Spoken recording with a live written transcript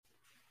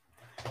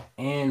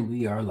And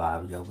we are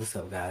live, yo. What's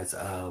up, guys?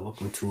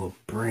 Welcome to a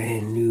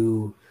brand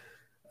new.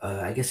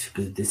 I guess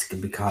this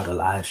could be called a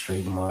live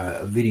stream or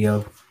a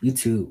video.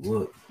 YouTube,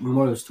 well,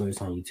 more of the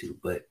stories on YouTube,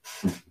 but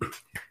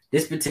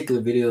this particular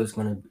video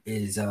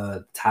is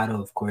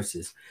title, of course,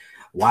 is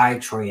why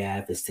Troy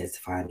Ave is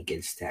testifying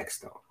against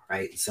Taxstone.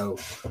 Right. So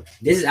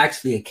this is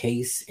actually a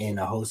case and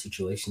a whole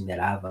situation that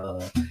I've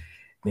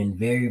been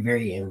very,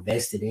 very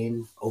invested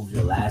in over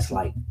the last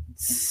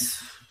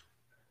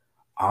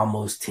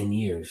almost 10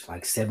 years,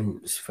 like seven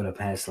for the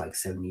past like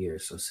 7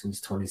 years. So since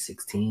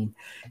 2016,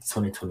 it's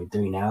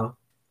 2023 now.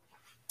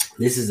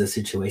 This is a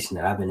situation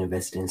that I've been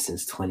invested in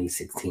since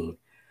 2016.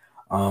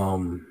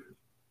 Um,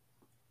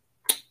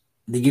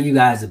 to give you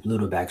guys a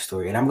little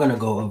backstory, and I'm gonna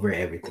go over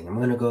everything.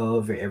 I'm gonna go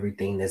over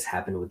everything that's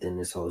happened within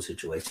this whole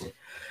situation.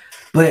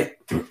 But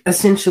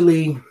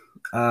essentially,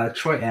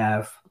 Troy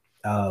Ave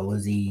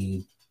was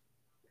the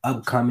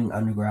upcoming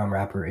underground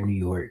rapper in New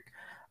York,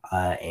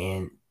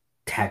 and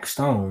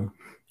Taxstone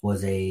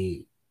was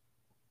a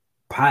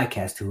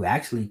podcast who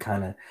actually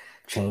kind of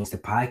changed the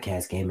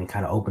podcast game and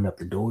kind of opened up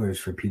the doors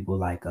for people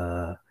like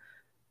Joe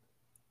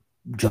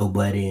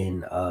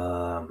Budden,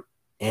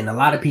 and a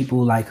lot of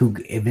people like who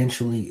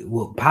eventually,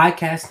 well,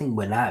 podcasting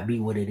would not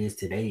be what it is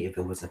today if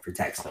it wasn't for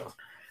Taxstone.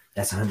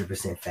 That's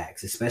 100%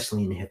 facts,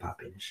 especially in the hip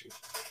hop industry.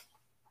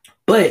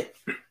 But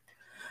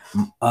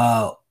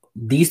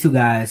these two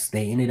guys,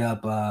 they ended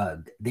up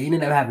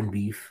having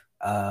beef.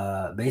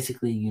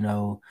 Basically,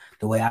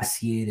 the way I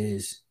see it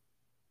is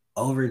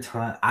over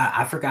time,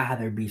 I forgot how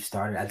their beef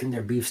started. I think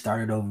their beef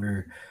started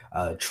over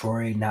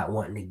Troy not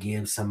wanting to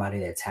give somebody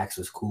that Tax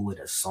was cool with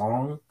a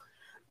song,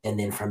 and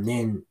then from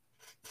then,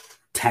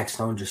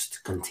 Taxstone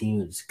just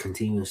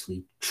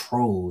continuously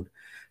trolled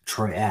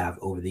Troy Ave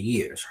over the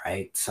years,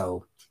 right?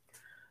 So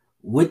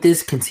with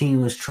this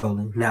continuous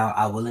trolling, now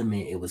I will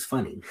admit it was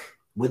funny.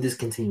 With this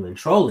continuing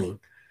trolling,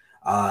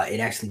 it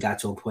actually got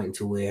to a point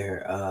to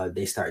where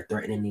they start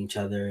threatening each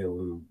other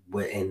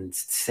and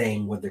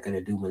saying what they're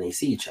gonna do when they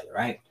see each other,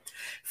 right?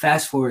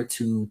 Fast forward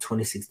to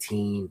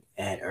 2016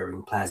 at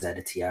Irving Plaza at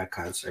a Ti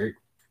concert.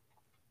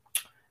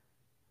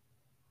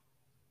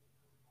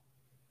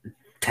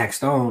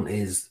 Taxstone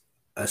is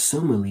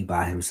assumingly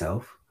by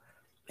himself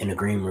in a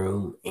green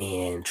room,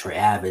 and Troy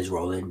Ave is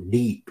rolling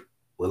deep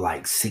with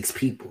like six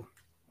people.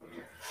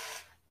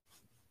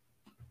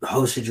 The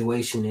whole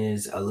situation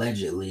is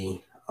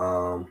allegedly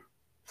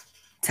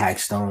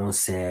Taxstone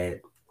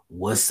said,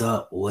 "What's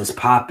up? What's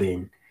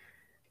popping?"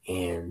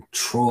 And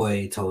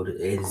Troy's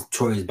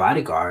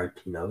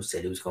bodyguard,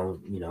 said he was going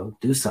to,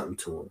 do something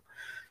to him.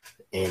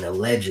 And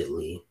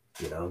allegedly,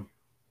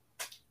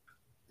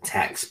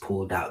 Tax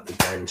pulled out the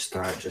gun,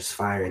 started just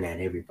firing at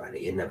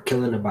everybody. Ended up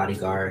killing the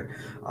bodyguard.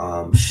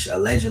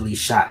 Allegedly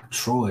shot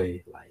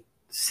Troy like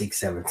 6,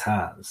 7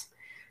 times.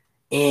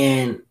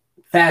 And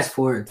fast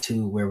forward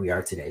to where we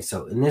are today.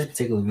 So in this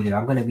particular video,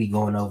 I'm going to be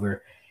going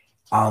over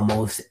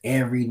almost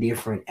every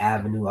different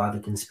avenue, all the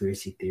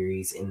conspiracy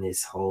theories in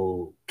this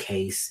whole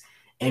case.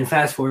 And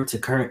fast forward to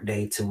current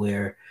day to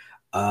where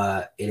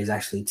it is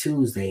actually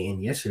Tuesday,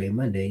 and yesterday,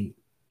 Monday,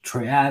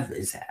 Troy Ave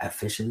is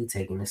officially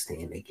taking a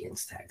stand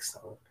against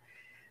Taxstone,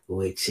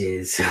 which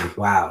is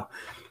wow.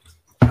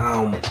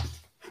 Um,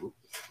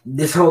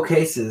 this whole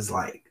case is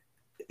like,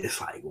 it's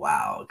like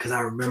wow, because I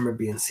remember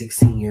being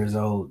 16 years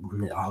old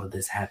when all of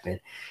this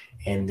happened,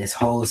 and this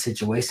whole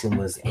situation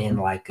was in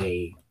like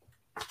a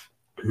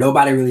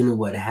nobody really knew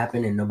what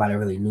happened, and nobody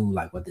really knew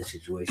like what the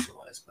situation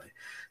was. But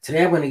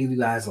today I'm going to give you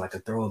guys like a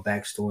thorough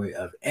backstory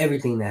of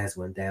everything that has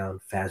went down.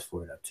 Fast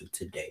forward up to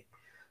today.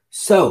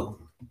 So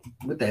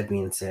with that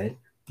being said,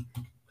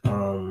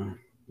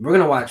 we're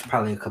gonna watch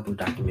probably a couple of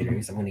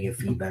documentaries. I'm gonna give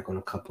feedback on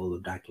a couple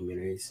of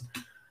documentaries.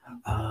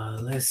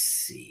 Let's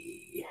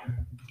see.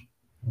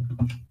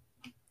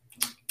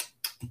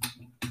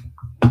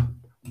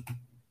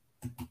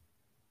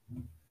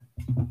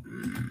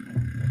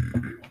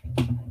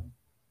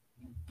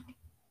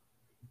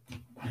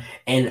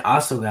 And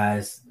also,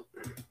 guys,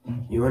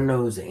 you wanna know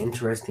who's an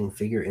interesting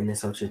figure in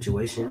this whole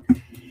situation?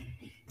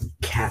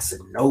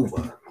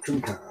 Casanova, 2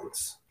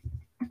 times.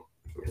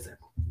 There's a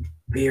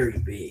very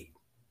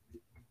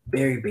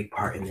big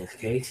part in this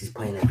case. He's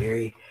playing a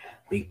very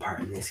big part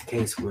in this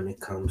case when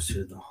it comes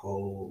to the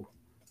whole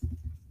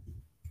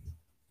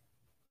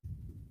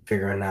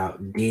figuring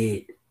out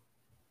did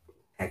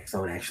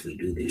Taxstone actually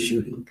do this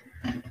shooting.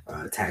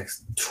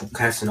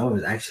 Casanova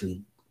is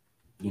actually,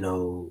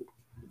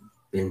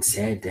 been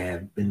said to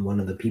have been one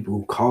of the people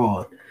who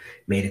called,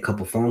 made a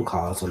couple phone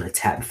calls on a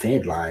tap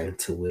fed line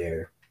to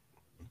where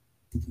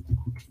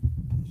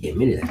he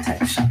admitted that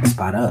Tax shot the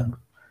spot up.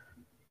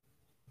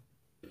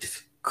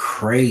 Just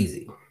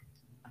crazy.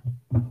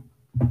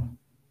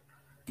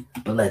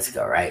 But let's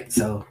go, right?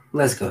 So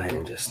let's go ahead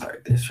and just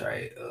start this,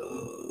 right?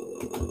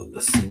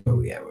 Let's see where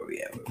we at.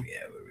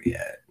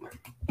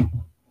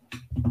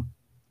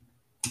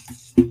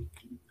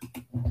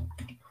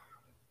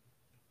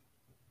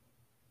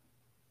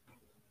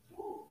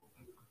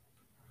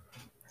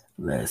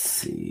 Let's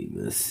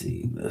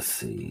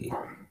see.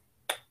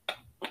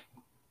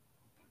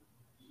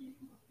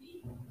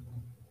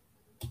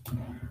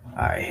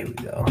 All right, here we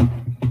go.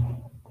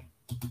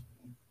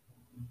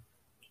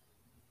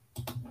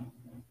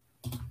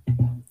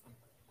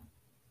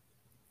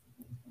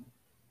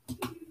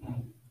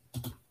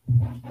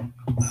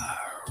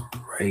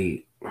 All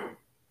right.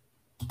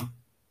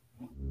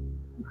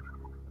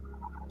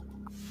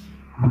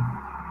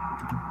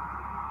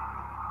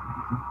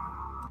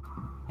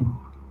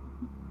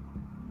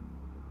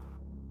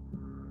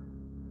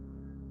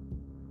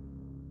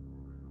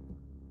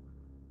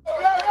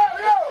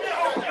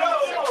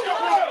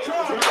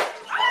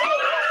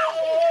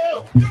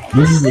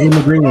 This is in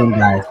the green room,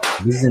 guys.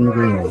 This is in the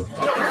green room.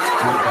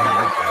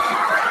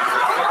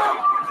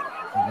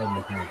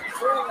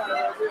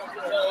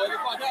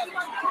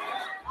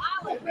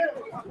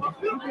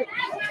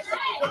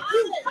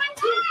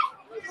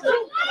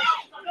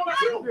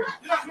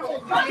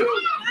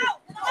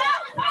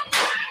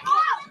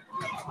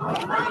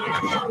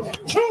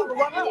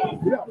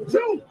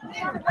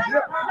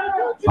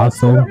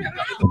 Also,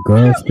 the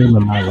girl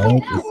screaming my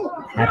leg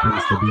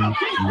happens to be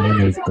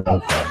Nana's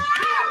girlfriend.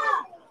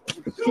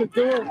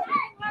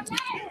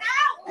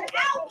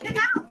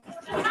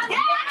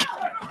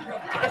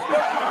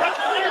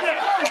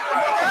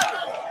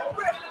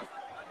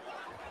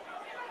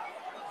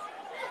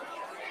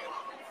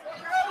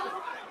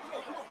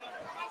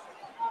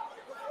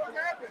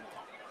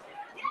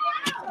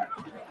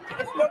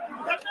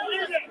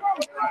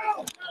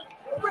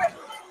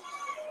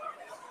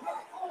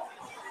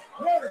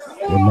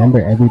 Remember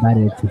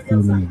everybody that you see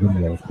in these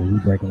videos, because we're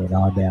breaking it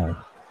all down.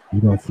 You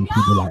don't see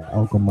people like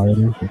Uncle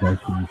Murder. You don't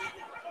see.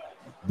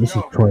 This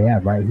is Troy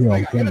Ave right here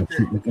on camera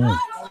shooting the gun.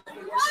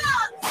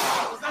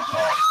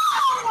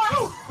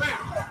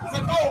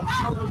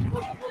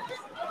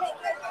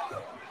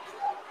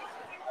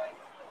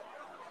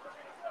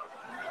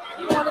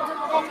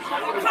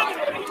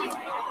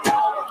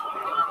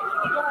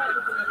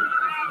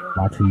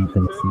 Watch who you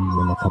can see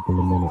in a couple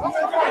of minutes.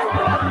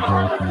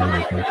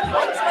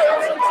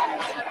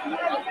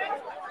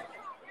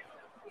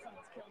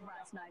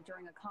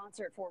 During a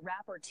concert for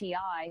rapper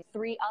T.I.,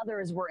 3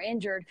 others were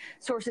injured.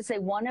 Sources say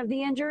one of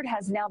the injured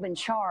has now been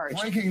charged.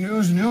 Breaking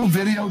news, new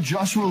video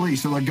just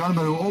released of a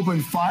gunman who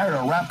opened fire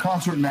at a rap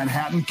concert in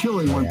Manhattan,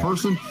 killing one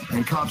person,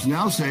 and cops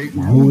now say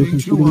wounding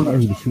 2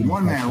 others.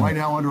 One man right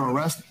now under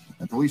arrest,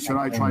 and police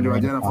tonight trying to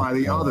identify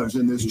the others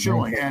in this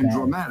chilling and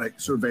dramatic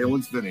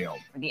surveillance video.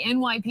 The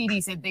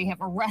NYPD said they have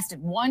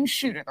arrested one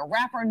shooter, the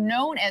rapper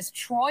known as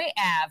Troy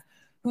Ave,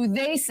 who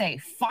they say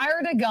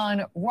fired a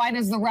gun right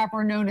as the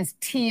rapper known as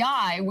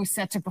T.I. was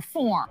set to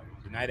perform.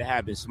 The night it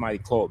happened, somebody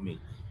called me,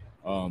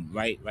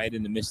 right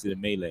in the midst of the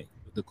melee.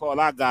 But the call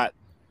I got,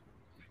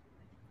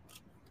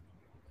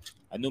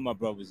 I knew my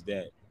brother was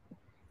dead.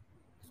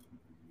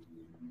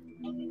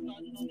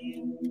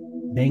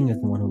 Bang is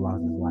the one who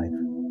lost his life.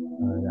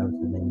 That was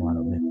the name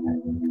model.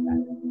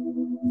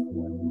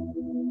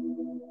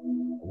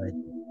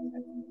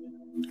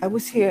 I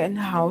was here in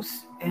the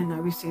house and I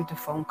received a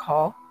phone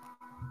call.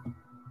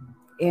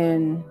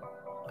 And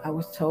I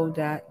was told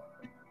that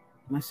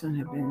my son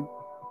had been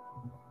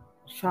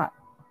shot,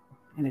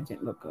 and it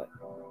didn't look good.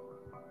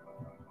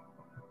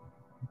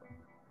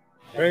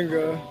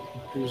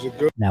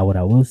 Now, what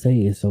I will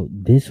say is, so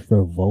this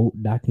Revolt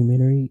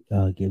documentary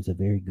gives a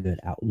very good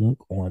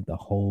outlook on the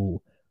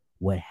whole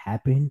what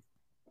happened,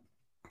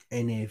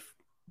 and if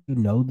you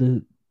know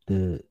the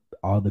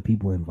all the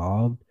people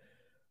involved,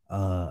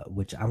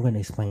 which I'm going to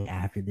explain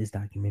after this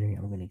documentary.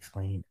 I'm going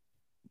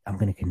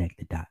to connect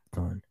the dots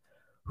on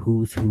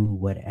who's who,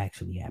 what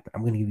actually happened.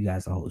 I'm going to give you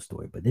guys the whole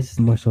story, but this is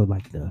more so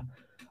like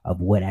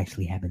of what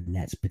actually happened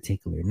that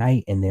particular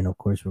night. And then of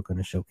course we're going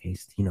to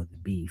showcase, the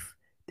beef,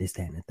 this,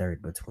 that, and the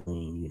third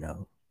between,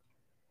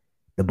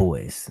 the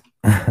boys.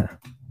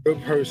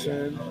 Good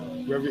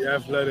person, very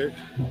athletic,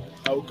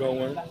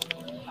 outgoing,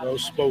 well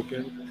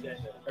spoken.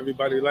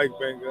 Everybody liked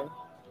Banger.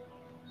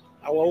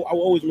 I will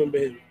always remember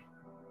him.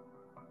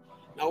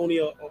 Not only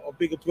a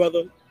bigger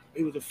brother,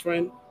 he was a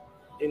friend.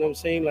 You know what I'm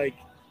saying? Like,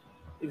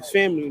 he was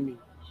family to me.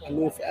 I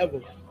knew him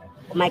forever.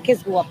 My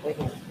kids grew up with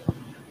him.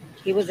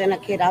 He wasn't a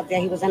kid out there.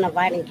 He wasn't a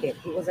violent kid.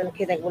 He wasn't a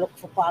kid that would look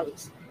for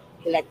problems.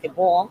 He liked the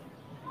ball.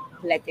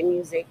 He liked the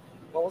music.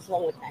 What was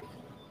wrong with that?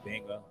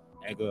 Banger,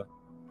 Edgar.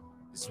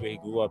 This is where he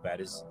grew up at.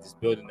 This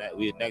building that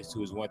we are next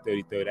to is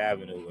 133rd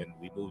Avenue, and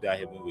we moved out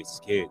here when we were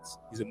kids.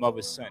 He's a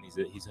mother's son.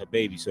 He's her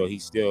baby, so he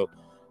still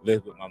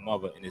lives with my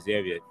mother in this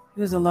area.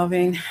 He was a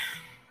loving,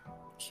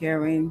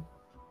 caring,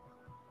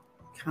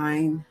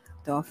 kind,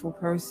 thoughtful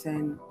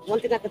person.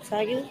 One thing I could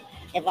tell you,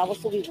 if I was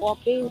to be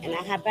walking and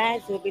I had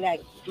bags, it would be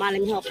like, "Mom,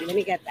 let me help you. Let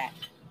me get that."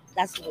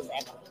 That's who was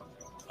Edgar.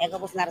 Edgar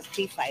was not a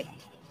street fighter.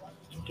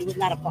 He was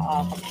not a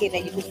kid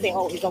that you could say,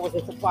 "Oh, he's always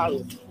into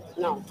problems."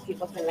 No, he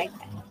wasn't like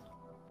that.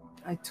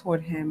 I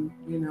taught him,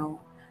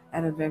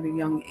 at a very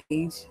young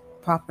age,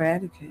 proper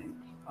etiquette.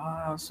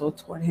 I also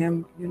taught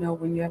him,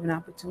 when you have an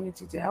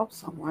opportunity to help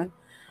someone,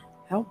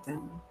 help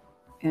them.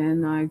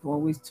 And I've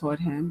always taught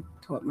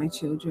my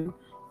children,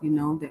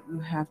 that you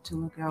have to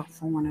look out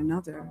for one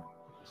another.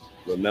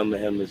 Remember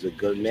him as a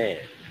good man,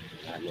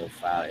 not no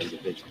foul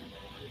individual.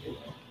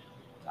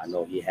 I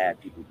know he had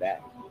people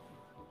back.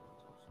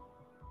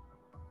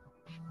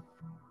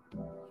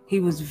 He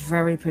was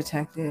very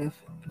protective,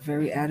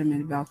 very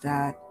adamant about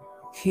that.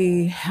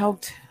 He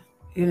helped,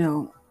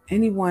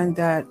 anyone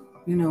that,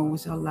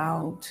 was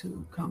allowed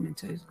to come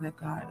into that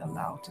God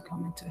allowed to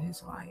come into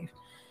his life.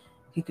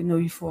 He could know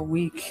you for a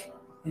week,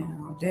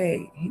 a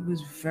day. He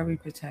was very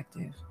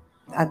protective.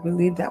 I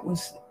believe that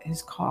was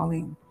his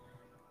calling,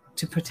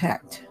 to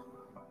protect.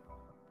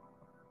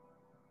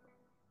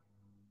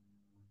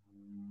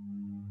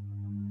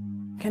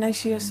 Can I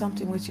share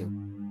something with you?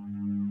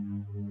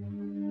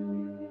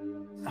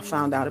 I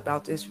found out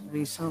about this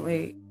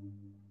recently.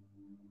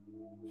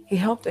 He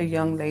helped a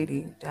young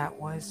lady that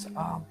was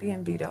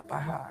being beat up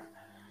by her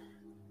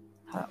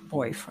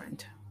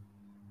boyfriend,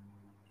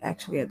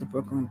 actually at the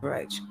Brooklyn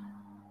Bridge.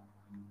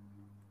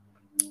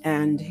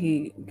 And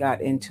he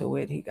got into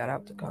it. He got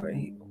out the car,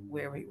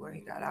 where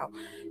he got out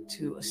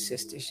to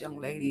assist this young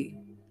lady.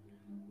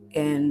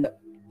 And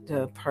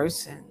the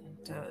person,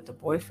 the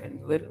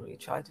boyfriend, literally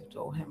tried to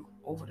throw him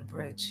over the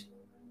bridge,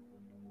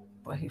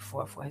 but he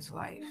fought for his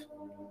life.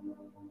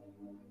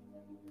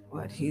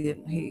 But he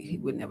didn't. He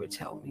would never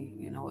tell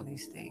me, all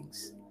these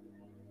things.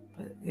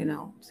 But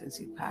since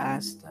he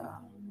passed,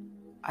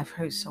 I've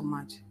heard so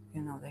much,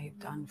 that he's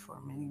done for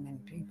many, many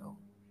people.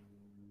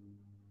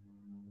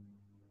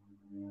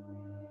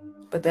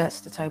 But that's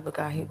the type of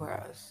guy he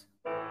was.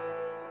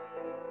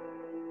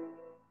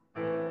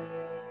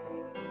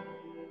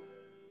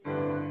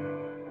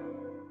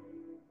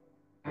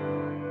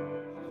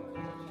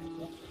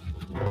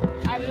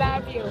 I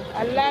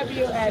love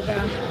you,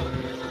 Edgar.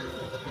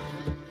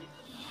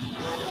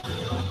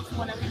 I just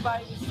want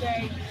everybody to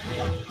say,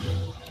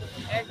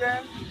 Edgar.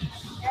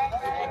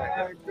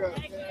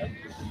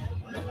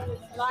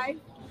 His life,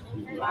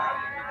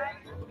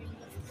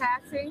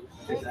 passing,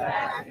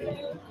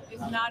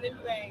 is not in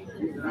vain.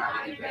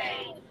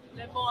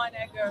 Live on,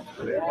 Edgar.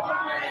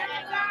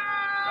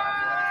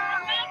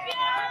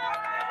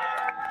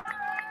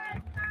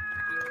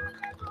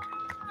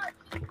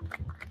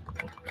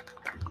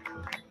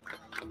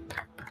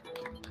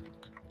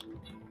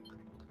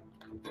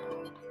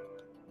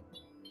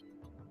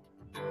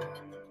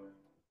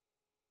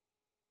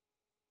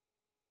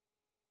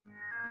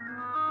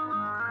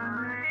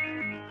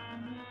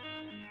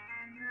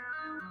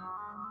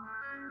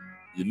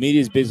 The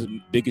media's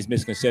biggest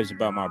misconception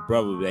about my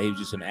brother was that he was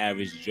just an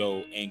average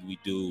Joe, angry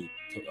dude,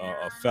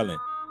 a felon.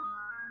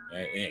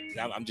 And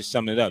I'm just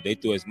summing it up. They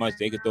throw as much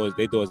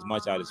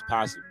out as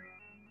possible.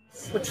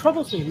 What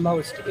troubles me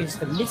most is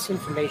the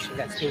misinformation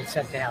that's being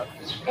sent out.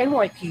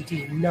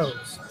 NYPD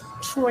knows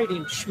Troy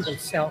didn't shoot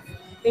himself.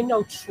 They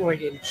know Troy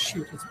didn't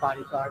shoot his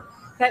bodyguard.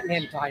 That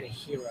man died a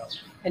hero.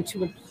 And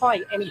to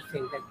imply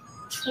anything that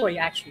Troy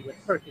actually would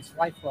hurt his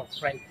lifelong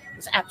friend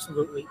is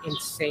absolutely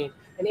insane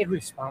and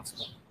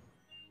irresponsible.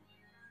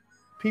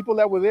 People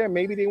that were there,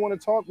 maybe they want to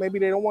talk, maybe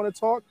they don't want to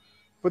talk,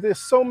 but there's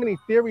so many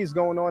theories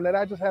going on that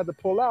I just had to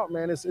pull out,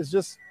 man. It's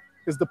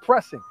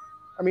depressing.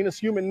 I mean, it's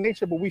human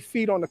nature, but we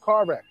feed on the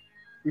car wreck.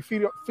 We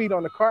feed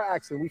on the car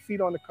accident. We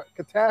feed on the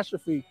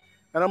catastrophe.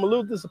 And I'm a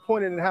little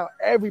disappointed in how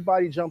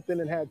everybody jumped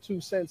in and had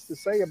 2 cents to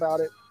say about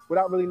it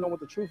without really knowing what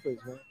the truth is,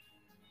 man.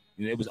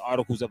 There was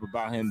articles up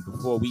about him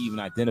before we even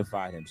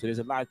identified him. So there's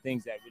a lot of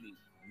things that really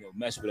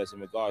mess with us in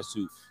regards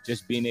to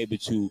just being able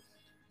to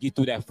get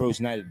through that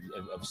first night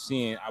of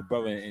seeing our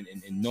brother and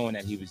knowing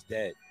that he was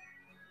dead.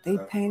 They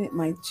painted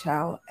my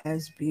child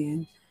as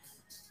being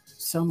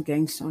some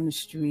gangster on the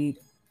street.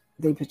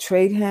 They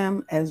portrayed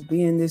him as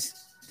being this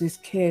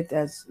kid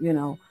that's,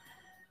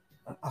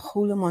 a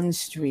hooligan on the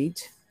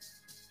street.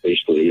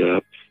 Basically,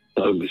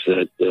 thugs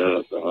that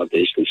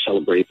basically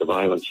celebrate the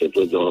violence they've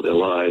lived all their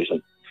lives.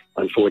 And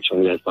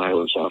unfortunately, that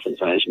violence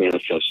oftentimes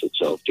manifests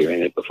itself during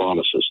their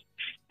performances.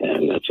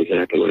 And that's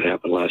exactly what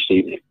happened last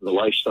evening. The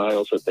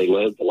lifestyles that they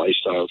lived, the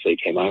lifestyles they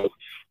came out,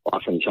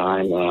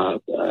 oftentimes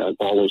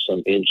follows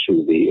them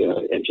into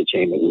the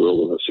entertainment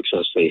world and the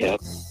success they have.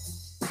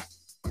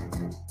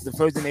 The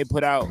first thing they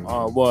put out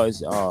was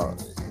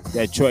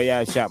that Troy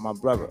Ave shot my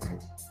brother.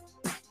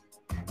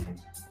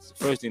 It's the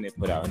first thing they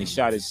put out, and he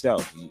shot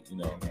himself,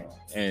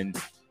 And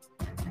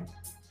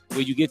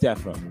where you get that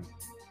from?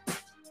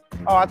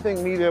 Oh, I think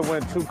media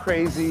went too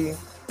crazy.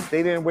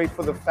 They didn't wait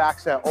for the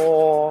facts at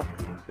all.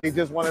 They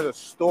just wanted a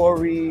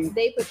story.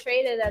 They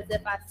portrayed it as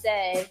if I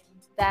said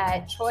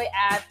that Troy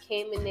Ave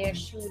came in there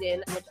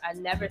shooting, which I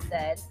never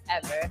said,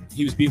 ever.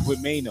 He was beefing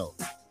with Mano.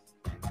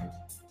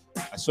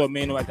 I saw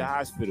Mano at the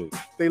hospital.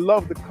 They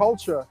love the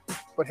culture,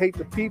 but hate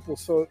the people.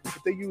 So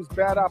they use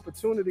bad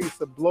opportunities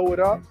to blow it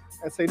up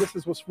and say this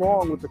is what's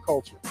wrong with the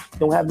culture.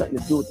 Don't have nothing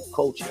to do with the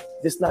culture.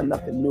 This not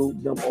nothing new.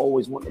 Them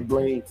always want to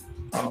blame.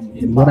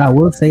 What I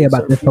will say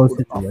about this whole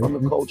situation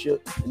from the culture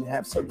and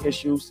have certain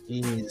issues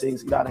and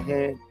things get out of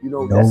hand,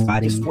 nobody,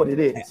 that's just what it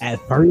is. At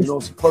first,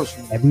 it's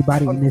personal.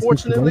 Everybody in this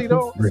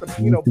situation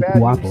refused to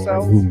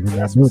cooperate. Who was in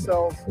that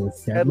building? It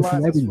was several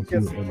celebrities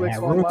in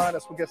that room.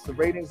 That's what gets the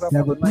ratings up.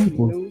 Several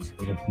people refused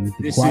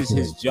to This cooperate. is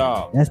his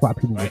job. That's why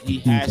people he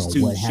has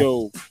to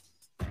show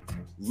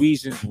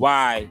reasons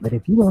why But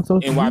if you on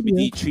social NYPD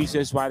media, treats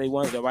us why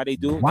they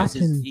do.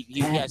 watching He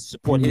has to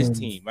support his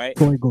team, right?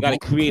 Troy You go got to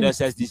back, create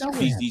us as you know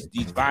what happens.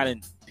 these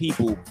violent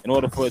people in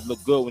order for it to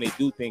look good when they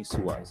do things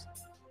to us.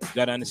 You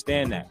got to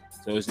understand that.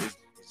 So it's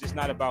just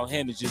not about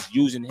him. It's just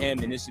using him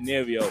in this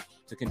scenario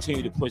to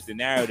continue to push the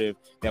narrative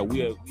that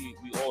we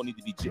all need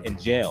to be in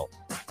jail.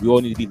 We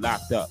all need to be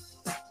locked up.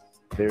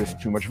 There's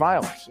too much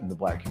violence in the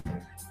black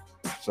community.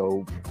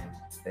 So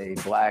a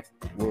black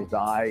will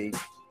die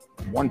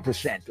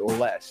 1% or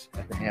less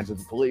at the hands of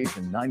the police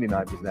and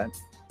 99%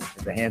 at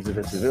the hands of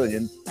a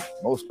civilian,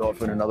 most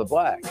often another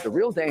black. The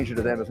real danger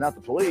to them is not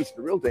the police.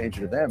 The real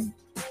danger to them,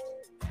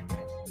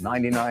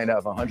 99 out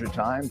of 100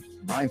 times,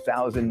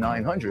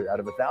 9,900 out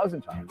of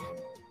 1,000 times,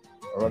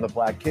 are other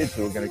black kids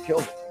who are going to kill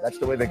them. That's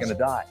the way they're going to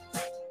die.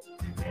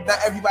 Not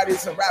everybody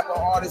is a rapper,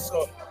 artist,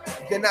 or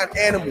they're not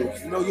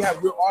animals. You know, you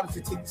have real artists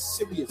that take it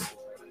serious.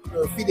 You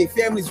know, feed their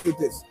families with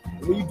this.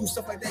 And when you do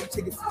stuff like that, you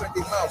take it food at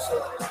their mouth.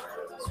 So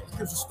it's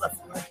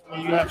disrespectful.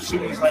 When you have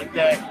shootings like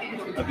that,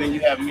 and then you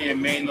have me and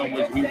Mano,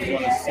 which we was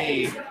on the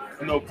scene,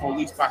 you know,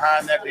 police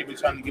behind that, they've been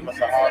trying to give us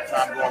a hard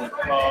time going to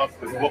clubs.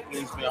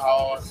 Brooklyn's been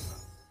hard.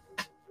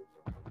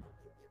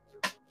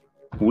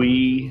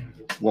 We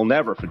will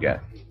never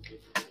forget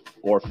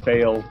or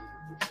fail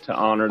to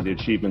honor the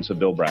achievements of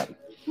Bill Bratton.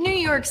 New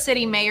York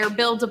City Mayor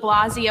Bill de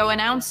Blasio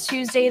announced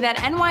Tuesday that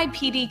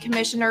NYPD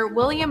Commissioner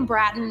William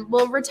Bratton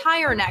will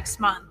retire next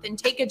month and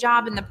take a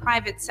job in the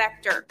private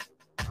sector.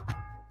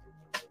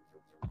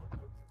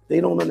 They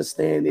don't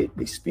understand it.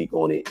 They speak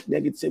on it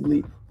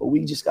negatively, but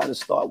we just got to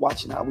start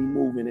watching how we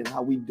moving and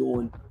how we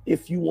doing.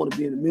 If you want to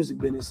be in the music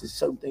business, there's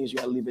certain things you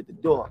got to leave at the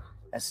door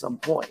at some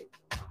point.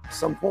 At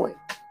some point.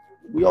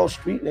 We all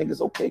street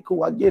niggas. Okay,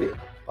 cool, I get it.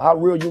 But how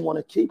real you want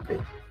to keep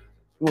it?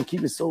 You want to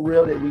keep it so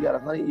real that we got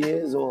 100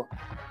 years or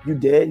you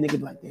dead? Nigga be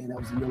like, damn, that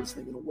was the realest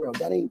thing in the world.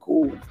 That ain't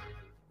cool.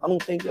 I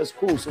don't think that's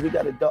cool. So we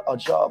got a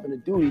job and a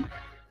duty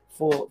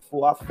for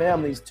our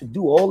families to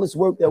do all this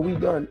work that we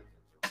done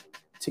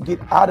to get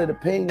out of the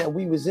pain that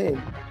we was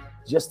in,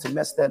 just to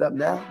mess that up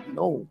now?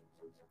 No,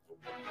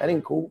 that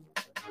ain't cool.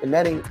 And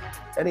that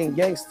ain't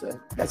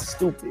gangster. That's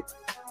stupid.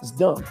 It's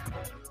dumb.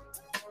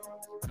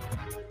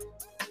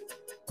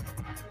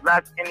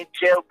 Locked in the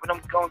jail, but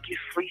I'm gonna get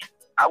free.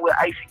 I wear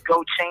icy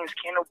gold chains,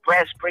 can't no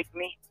brass break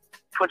me.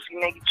 Pussy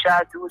nigga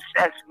tried to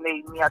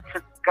assassinate me. I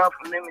took the gun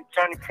from him and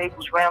turned the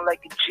tables round like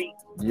a G.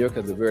 New York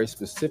has a very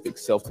specific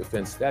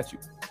self-defense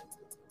statute.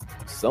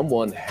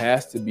 Someone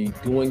has to be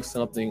doing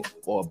something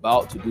or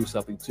about to do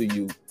something to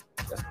you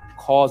that's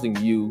causing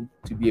you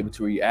to be able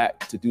to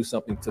react to do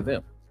something to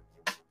them.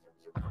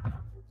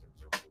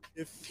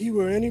 If he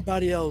were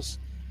anybody else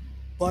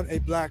but a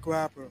black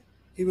rapper,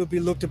 he would be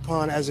looked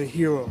upon as a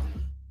hero.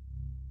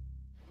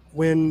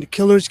 When the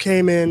killers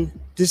came in,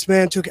 this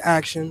man took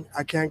action.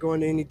 I can't go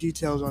into any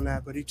details on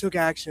that, but he took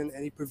action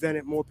and he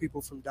prevented more people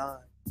from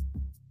dying.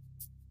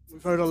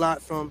 We've heard a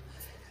lot from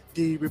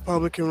the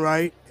Republican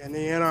right and the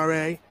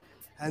NRA,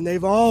 and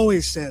they've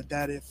always said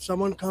that if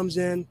someone comes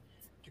in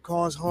to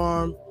cause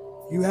harm,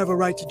 you have a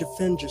right to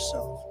defend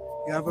yourself.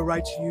 You have a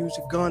right to use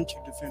a gun to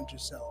defend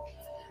yourself.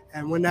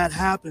 And when that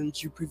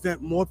happens, you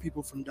prevent more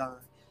people from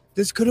dying.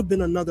 This could have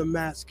been another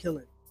mass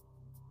killing.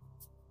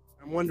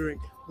 I'm wondering,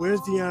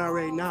 where's the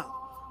NRA now?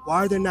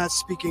 Why are they not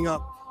speaking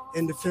up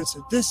in defense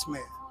of this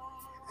man?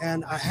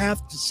 And I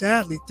have to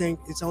sadly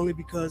think it's only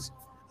because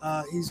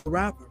he's a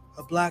rapper,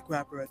 a black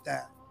rapper at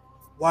that.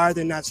 Why are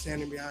they not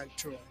standing behind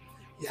Troy?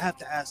 You have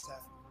to ask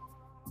that.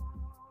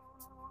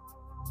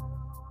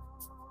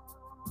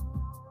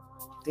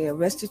 They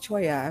arrested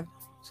Troy Ave,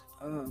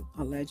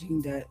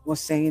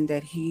 saying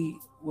that he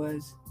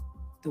was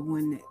the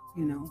one that,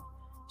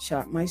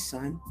 shot my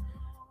son.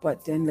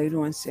 But then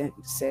later on said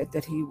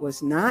that he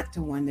was not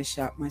the one that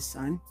shot my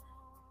son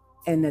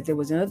and that there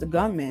was another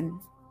gunman.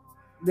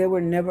 There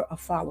were never a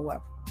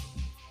follow-up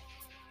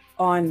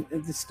on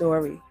the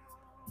story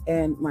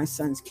and my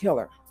son's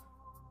killer.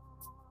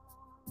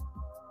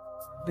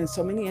 Been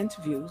so many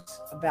interviews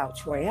about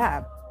Troy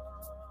Ave,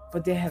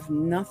 but they have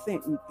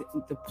nothing,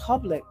 the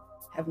public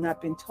have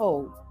not been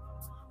told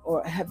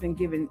or have been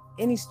given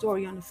any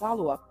story on the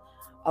follow-up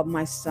of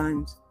my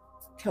son's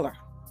killer.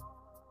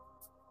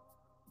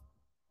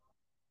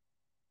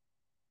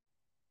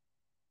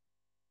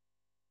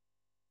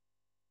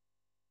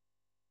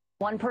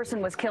 One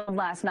person was killed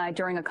last night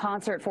during a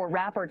concert for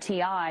rapper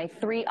T.I.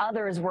 3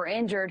 others were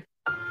injured.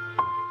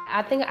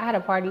 I think I had a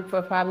party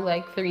for probably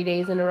like 3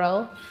 days in a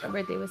row. My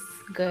birthday was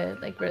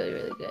good, like really,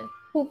 really good.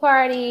 Pool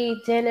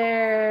party,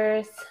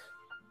 dinners,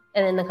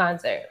 and then the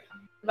concert.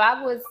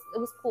 Vibe was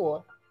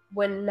cool.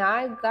 When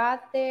I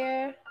got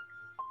there, it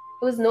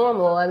was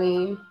normal. I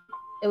mean,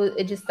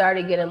 it just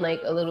started getting like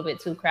a little bit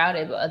too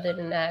crowded, but other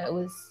than that, it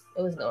was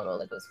normal.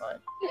 Like it was fun.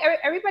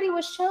 Everybody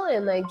was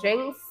chilling. Like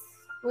drinks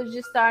was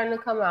just starting to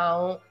come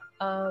out.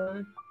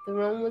 The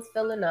room was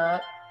filling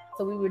up.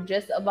 So we were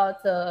just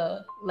about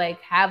to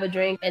like have a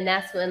drink, and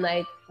that's when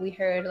like we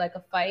heard like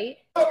a fight.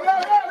 And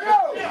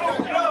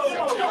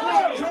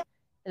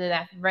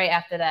then right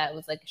after that it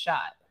was like a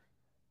shot.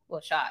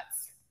 Well,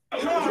 shots. I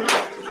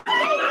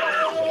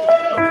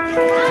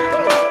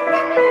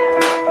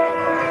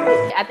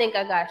think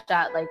I got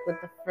shot like with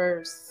the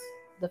first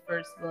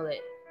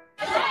bullet.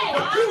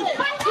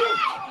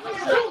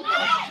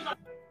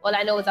 All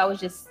I know is I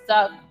was just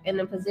stuck in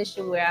a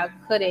position where I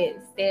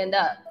couldn't stand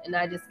up, and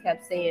I just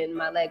kept saying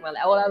my leg.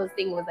 All I was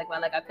thinking was like my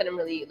leg. I couldn't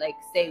really like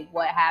say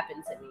what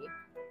happened to me.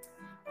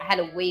 I had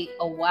to wait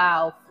a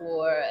while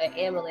for an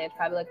ambulance,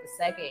 probably like the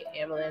second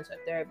ambulance or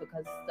third,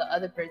 because the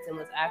other person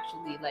was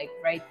actually like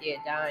right there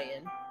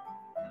dying.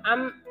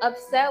 I'm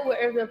upset with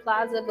Irving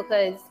Plaza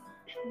because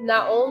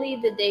not only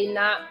did they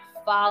not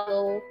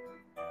follow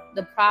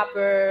the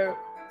proper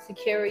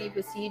security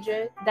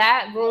procedure,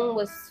 that room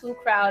was too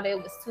crowded,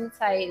 it was too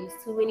tight, it was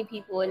too many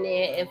people in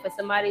there, and for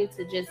somebody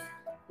to just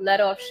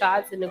let off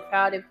shots in a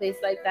crowded place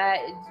like that,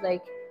 it's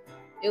like,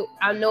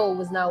 I know it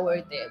was not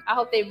worth it. I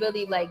hope they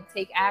really like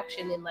take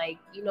action and like,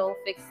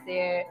 fix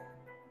their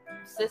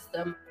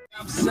system.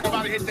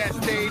 Somebody hit that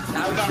stage,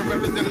 I gotta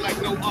represent it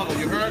like no other,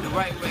 you heard? The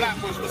right way.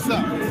 Flatbush, what's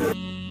up?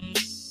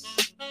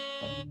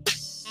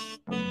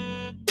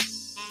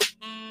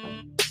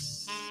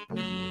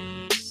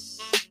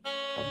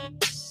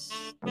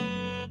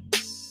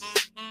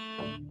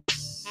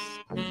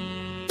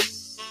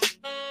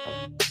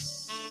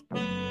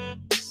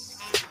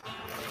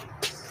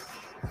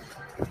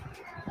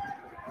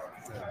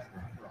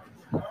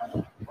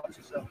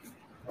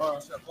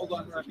 Hold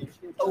on, Rodney.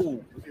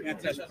 Oh,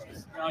 can't touch it.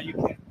 No, you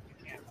can't.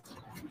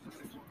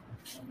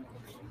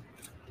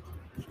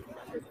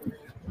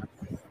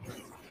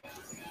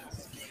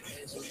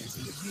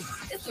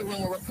 It's a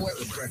rumor report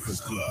with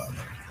Breakfast Club.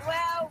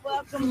 Well,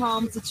 welcome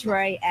home to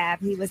Troy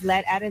Ave. He was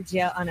let out of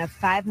jail on a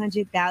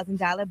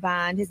 $500,000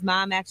 bond. His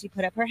mom actually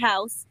put up her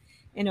house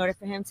in order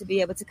for him to be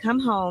able to come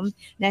home.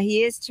 Now,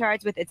 he is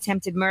charged with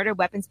attempted murder,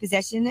 weapons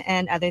possession,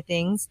 and other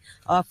things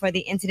for the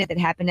incident that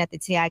happened at the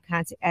TI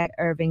concert at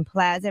Irving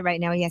Plaza. Right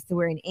now, he has to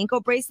wear an ankle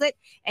bracelet,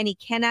 and he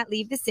cannot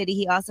leave the city.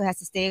 He also has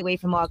to stay away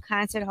from all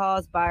concert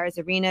halls, bars,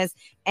 arenas,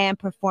 and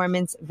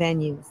performance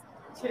venues.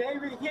 Today,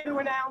 we're here to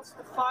announce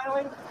the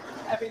filing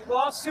of a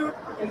lawsuit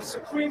in the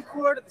Supreme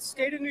Court of the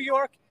state of New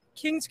York,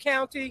 Kings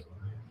County,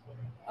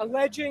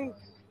 alleging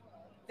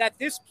that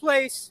this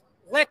place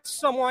let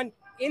someone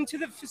into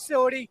the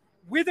facility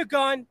with a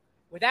gun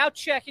without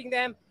checking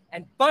them,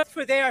 and but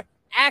for their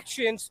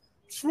actions,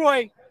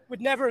 Troy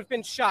would never have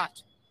been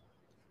shot.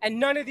 And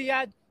none of the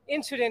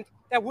incident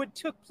that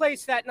took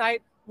place that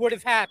night would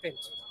have happened.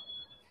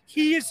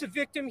 He is the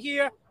victim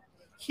here.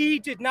 He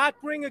did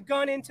not bring a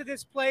gun into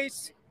this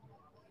place,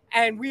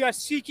 and we are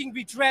seeking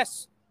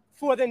redress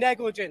for the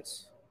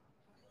negligence.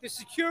 The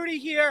security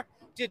here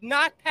did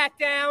not pat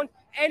down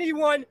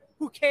anyone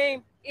who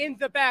came in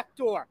the back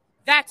door.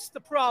 That's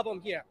the problem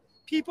here.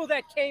 People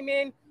that came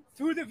in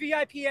through the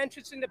VIP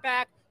entrance in the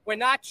back were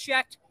not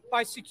checked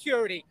by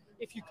security.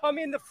 If you come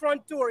in the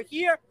front door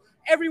here,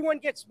 everyone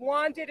gets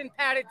wanded and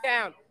patted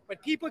down. When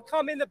people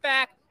come in the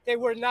back, they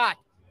were not.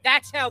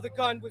 That's how the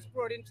gun was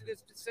brought into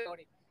this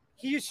facility.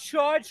 He is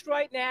charged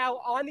right now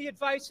on the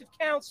advice of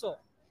counsel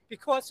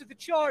because of the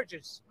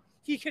charges.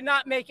 He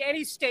cannot make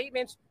any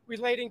statements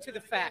relating to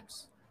the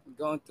facts. I'm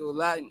going through a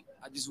lot, and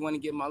I just want to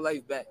get my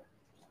life back.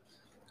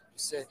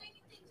 That's it.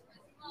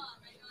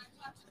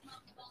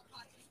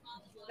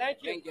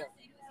 Thank you. Thank you.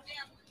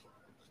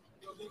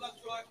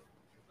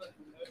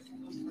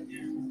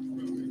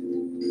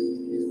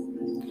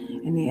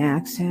 And they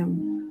asked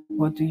him,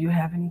 well, do you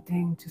have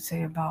anything to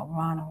say about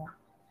Ronald?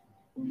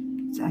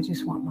 He said, I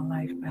just want my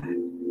life back.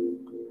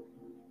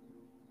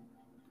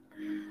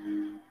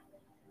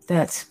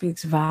 That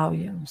speaks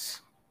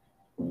volumes.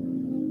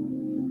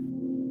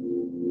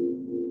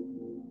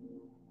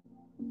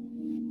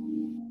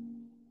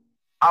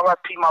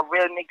 R.I.P. my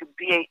real nigga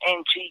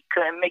B.A.N.G.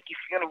 Couldn't make your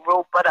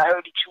funeral, but I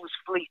heard that you was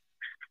fleet.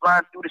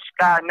 Flying through the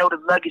sky, know the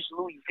luggage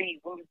Louis V.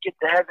 When you get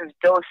to heaven's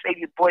door, save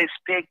your boy a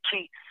spare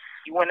key.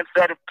 You in a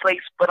better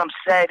place, but I'm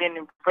sad and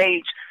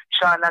enraged.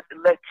 Trying not to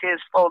let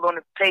tears fall on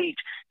the page.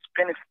 It's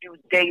been a few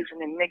days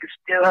and the nigga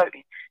still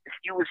hurting. If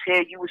you was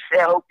here, you would say,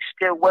 I hope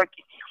you're still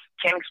working.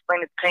 Can't explain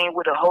the pain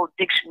with a whole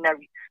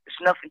dictionary. There's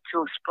nothing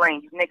to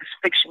explain. You niggas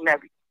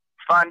fictionary.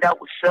 Find out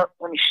what's up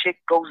when the shit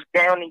goes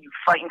down and you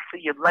fighting for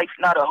your life,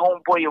 not a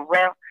homeboy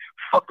around.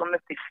 Fuck them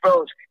if they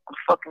froze. I'm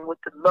fucking with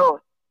the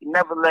Lord. You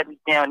never let me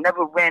down,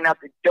 never ran out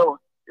the door.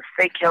 The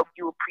fake help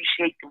you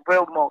appreciate the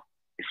real more.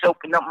 It's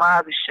opened up my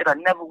eyes to shit I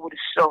never would have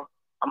saw.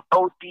 I'm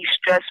OD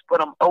stressed,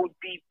 but I'm OD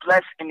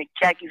blessed. And the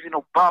khakis and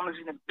Obamas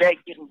in the bed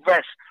getting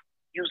rest.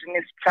 Using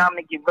this time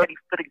to get ready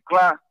for the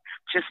grind.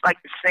 Just like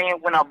the saying,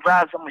 when I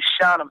rise, I'ma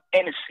shine, I'm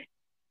innocent.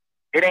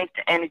 It ain't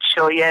the end of the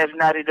show, yeah, it's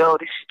not at all.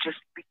 This is just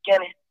the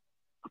beginning.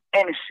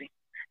 I'm innocent.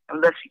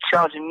 Unless he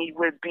charging me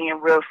with being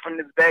real from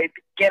the very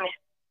beginning.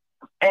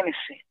 I'm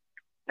innocent.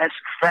 That's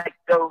a fact,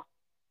 though.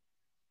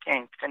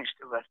 Can't finish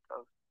the rest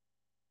of it.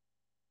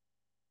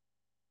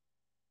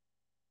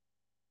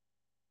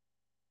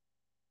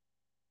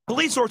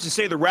 Police sources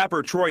say the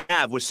rapper Troy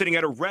Ave was sitting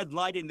at a red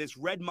light in this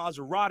red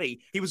Maserati.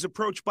 He was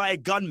approached by a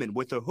gunman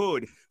with a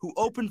hood who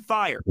opened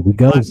fire,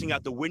 blasting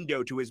out the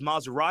window to his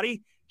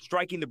Maserati,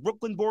 striking the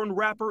Brooklyn-born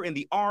rapper in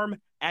the arm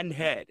and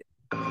head.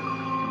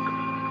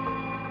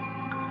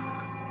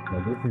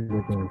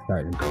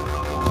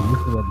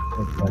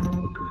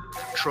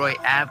 Troy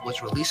Ave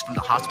was released from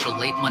the hospital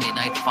late Monday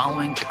night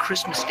following the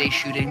Christmas Day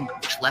shooting,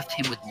 which left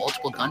him with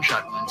multiple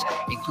gunshot wounds,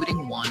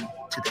 including one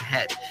to the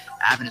head.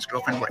 Ave and his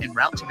girlfriend were en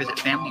route to visit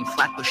family in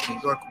Flatbush, New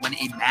York, when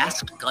a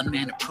masked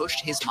gunman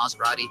approached his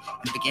Maserati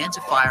and began to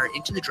fire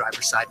into the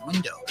driver's side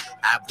window.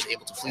 Ave was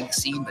able to flee the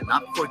scene, but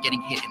not before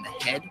getting hit in the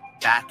head,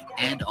 back,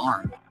 and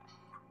arm.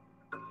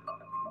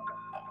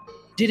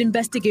 Did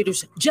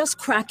investigators just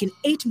crack an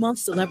 8-month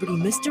celebrity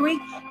mystery?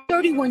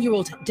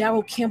 31-year-old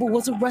Darrell Campbell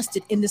was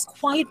arrested in this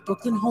quiet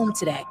Brooklyn home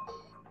today.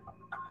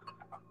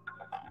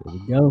 There we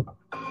go.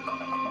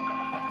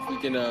 If we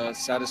can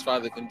satisfy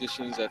the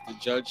conditions that the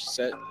judge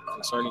set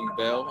concerning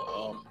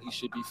bail, he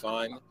should be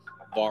fine,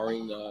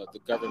 barring the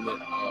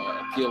government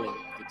appealing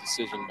the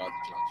decision by the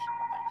judge.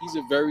 He's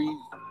a very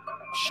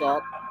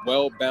sharp,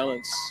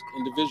 well-balanced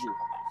individual,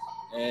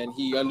 and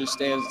he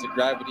understands the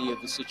gravity of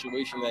the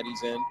situation that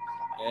he's in.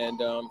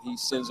 And he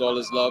sends all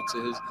his love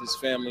to his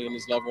family and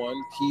his loved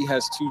one. He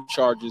has 2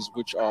 charges,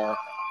 which are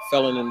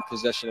felon in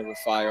possession of a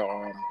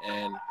firearm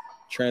and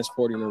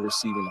transporting or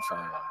receiving a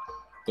firearm.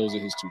 Those are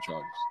his 2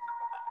 charges.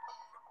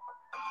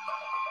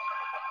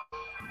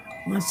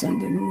 My son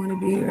didn't want to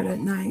be here that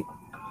night.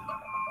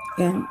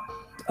 And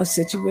a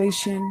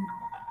situation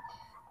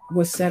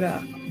was set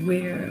up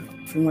where,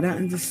 from what I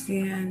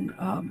understand,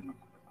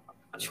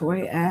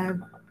 Troy Ave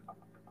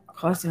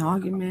caused an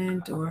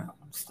argument or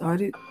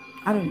started,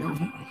 I don't know,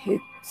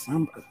 hit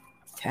somebody,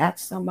 attacked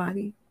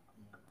somebody.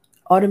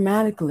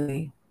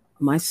 Automatically,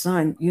 my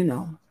son,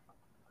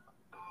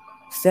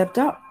 stepped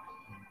up.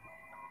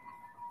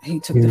 He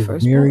took the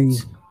first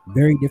bullets.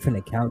 Very different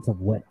accounts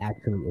of what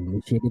actually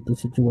initiated the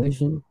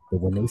situation.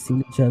 But when they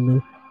see each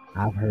other,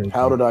 I've heard.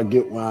 How did I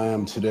get where I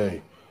am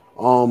today?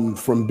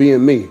 From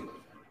being me.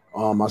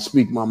 I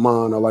speak my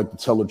mind. I like to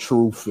tell the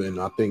truth, and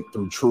I think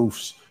through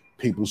truths,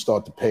 people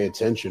start to pay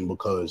attention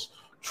because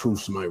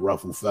truths might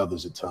ruffle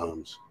feathers at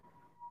times.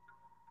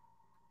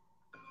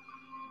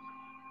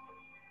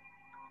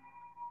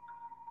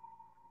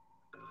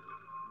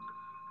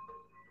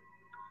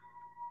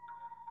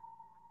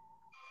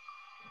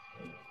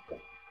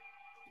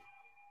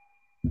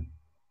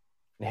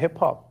 Hip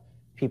hop,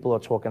 people are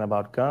talking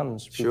about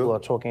guns, people are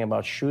talking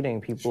about shooting,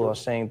 people are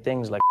saying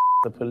things like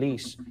the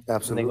police.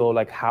 Absolutely. And they go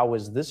like, how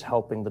is this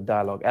helping the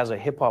dialogue? As a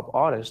hip hop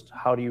artist,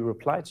 how do you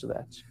reply to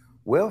that?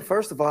 Well,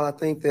 first of all, I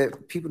think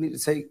that people need to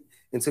take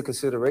into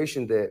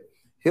consideration that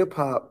hip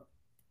hop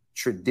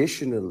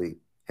traditionally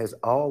has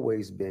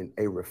always been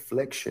a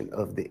reflection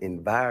of the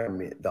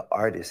environment the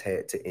artist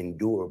had to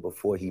endure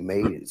before he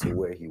made it to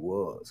where he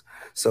was.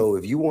 So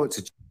if you want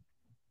to...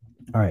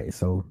 All right,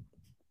 so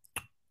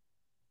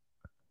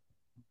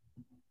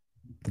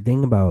the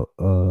thing about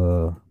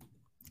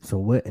so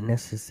what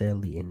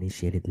necessarily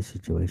initiated the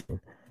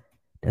situation?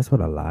 That's what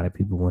a lot of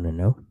people want to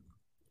know.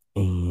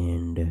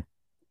 And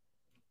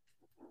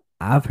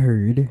I've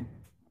heard,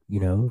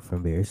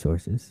 from various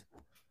sources.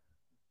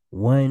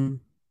 One,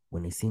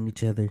 when they seen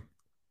each other,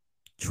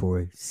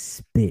 Troy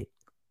spit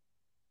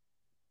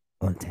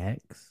on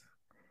Tax.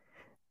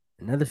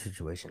 Another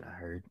situation I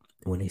heard,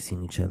 when they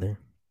seen each other,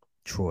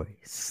 Troy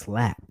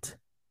slapped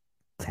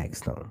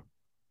Taxstone.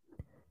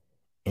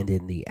 And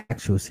then the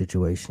actual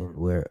situation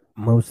where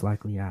most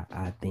likely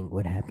I think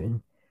what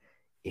happened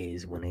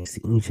is when they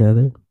seen each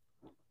other,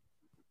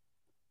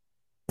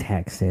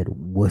 Tax said,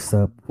 "What's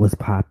up? What's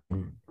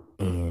popping?"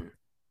 And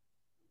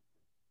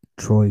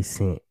Troy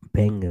sent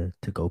Benga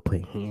to go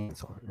put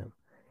hands on them.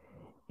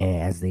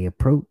 And as they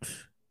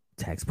approached,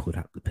 Tax pulled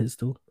out the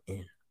pistol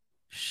and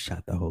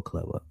shot the whole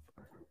club up.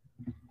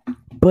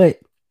 But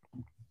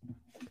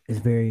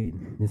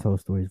this whole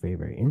story is very,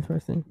 very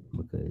interesting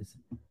because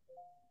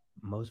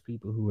most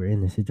people who were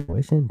in the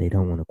situation, they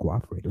don't want to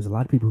cooperate. There was a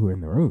lot of people who were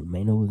in the room.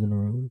 Mano was in the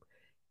room.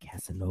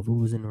 Casanova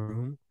was in the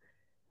room.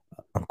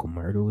 Uncle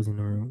Murder was in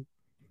the room.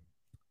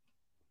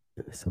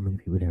 There were so many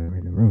people that were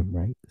in the room,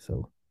 right?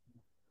 So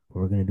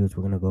what we're going to do is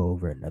we're going to go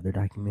over another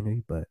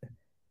documentary. But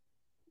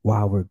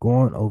while we're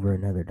going over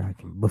another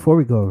document, before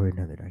we go over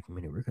another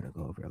documentary, we're going to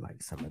go over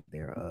like some of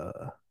their,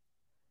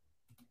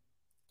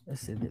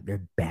 let's say that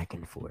they're back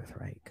and forth,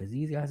 right? Because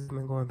these guys have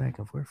been going back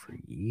and forth for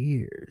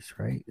years,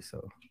 right?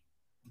 So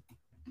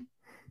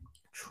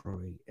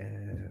Troy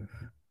Ave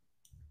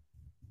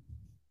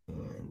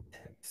and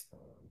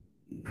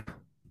Taxstone.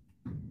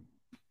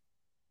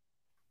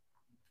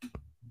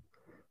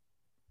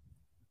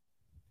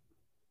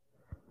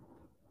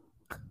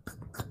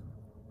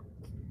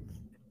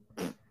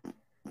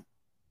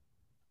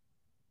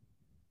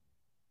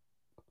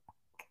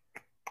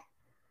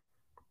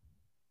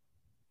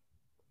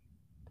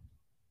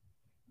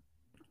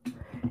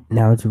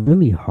 Now it's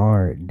really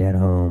hard that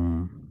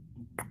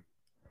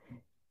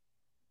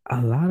a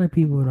lot of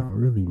people don't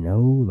really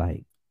know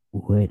like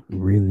what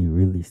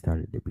really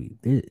started to be.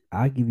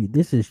 I'll give you.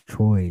 This is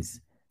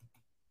Troy's.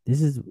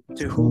 This is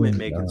To whom it Troy's.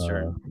 may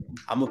concern,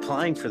 I'm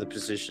applying for the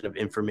position of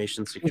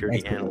information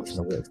security analyst. Explanation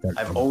of what it started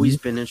I've from. always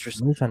He's- been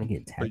interested. We're trying to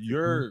get tax. But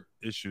your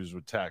issues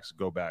with tax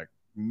go back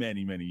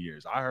many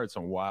years. I heard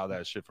some wild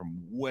ass shit from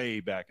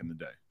way back in the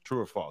day. True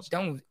or false?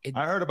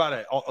 I heard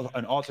about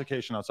an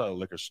altercation outside a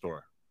liquor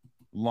store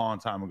long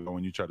time ago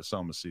when you tried to sell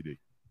him a CD.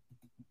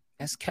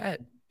 That's cat.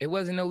 It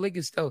wasn't no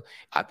liquor store.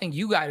 I think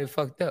you got it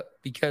fucked up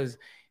because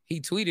he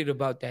tweeted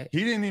about that.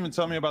 He didn't even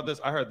tell me about this.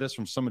 I heard this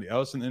from somebody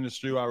else in the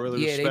industry who I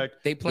really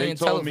respect. They playing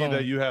told telephone. me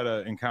that you had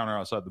an encounter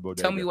outside the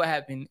bodega. Tell me what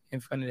happened in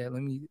front of that.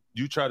 Let me.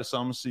 You tried to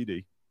sell him a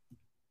CD,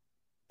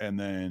 and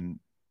then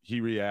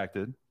he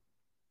reacted,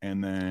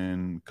 and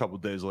then a couple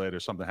of days later,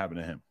 something happened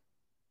to him.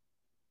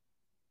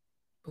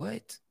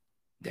 What?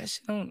 That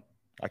shit don't.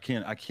 I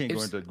can't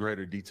go into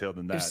greater detail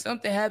than that. If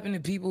something happened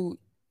to people,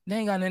 they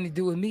ain't got nothing to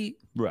do with me.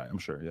 Right, I'm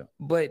sure, yeah.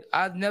 But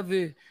I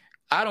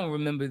don't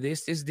remember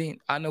this.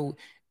 I know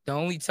the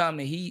only time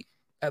that he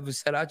ever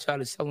said I tried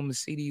to sell him a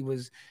CD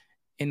was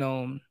in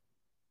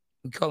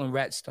we call him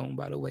Ratstone,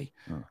 by the way.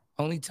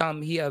 Only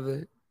time he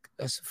ever,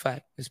 that's a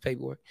fact, it's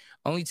paperwork.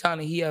 Only time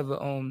that he ever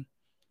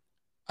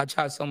I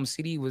tried to sell him a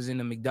CD was in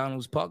the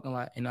McDonald's parking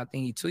lot, and I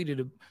think he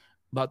tweeted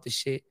about the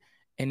shit.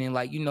 And then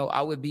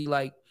I would be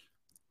like,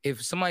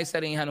 if somebody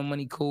said they ain't had no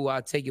money, cool,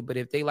 I'll take it. But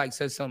if they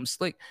said something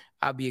slick,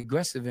 I'll be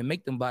aggressive and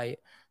make them buy it.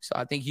 So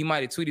I think he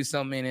might have tweeted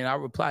something and I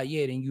replied,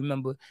 yeah, then you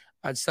remember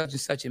I such and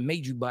such and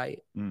made you buy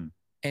it. And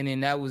then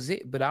that was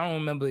it. But I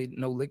don't remember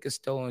no liquor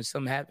store and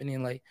something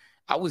happening.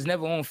 I was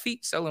never on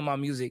feet selling my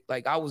music.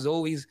 I was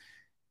always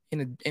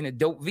in a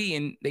dope V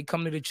and they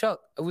come to the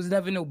truck. It was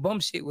never no bum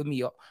shit with me,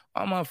 yo.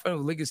 I'm my friend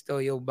of liquor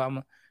store, yo,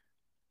 Obama.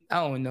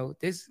 I don't know.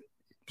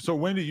 So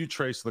when did you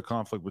trace the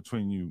conflict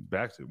between you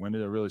back to? When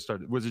did it really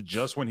start? Was it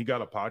just when he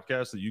got a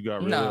podcast that you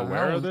got really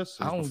aware of this?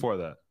 Or before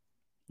that?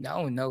 I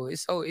don't know.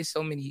 It's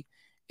so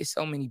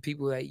many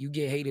people that you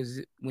get haters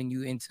when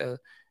you into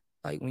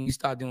when you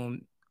start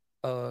doing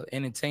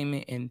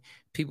entertainment and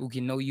people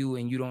can know you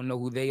and you don't know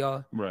who they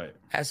are. Right.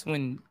 That's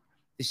when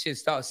the shit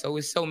starts. So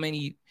it's so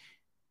many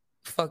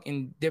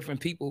fucking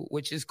different people,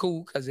 which is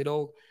cool because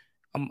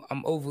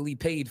I'm overly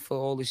paid for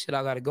all the shit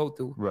I gotta go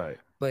through. Right.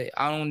 But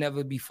I don't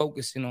never be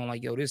focusing on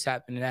yo, this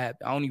happened and that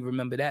happened. I don't even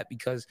remember that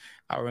because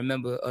I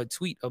remember a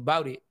tweet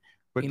about it.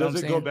 But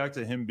does it go back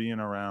to him being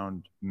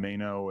around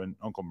Mano and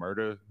Uncle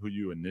Murda, who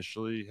you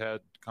initially had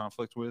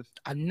conflict with?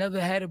 I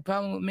never had a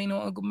problem with Mano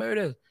and Uncle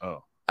Murda.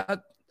 Oh. I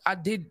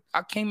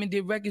came and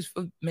did records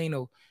for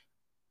Mano.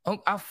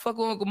 I fuck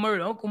with Uncle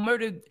Murda. Uncle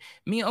Murda,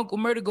 me and Uncle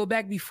Murda go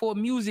back before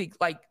music,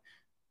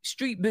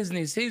 street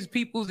business. His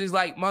peoples is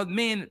my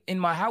man in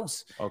my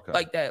house. Okay.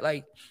 Like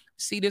that.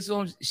 See, this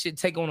one should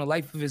take on a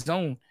life of its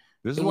own.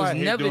 This is why I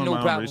hate doing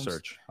my own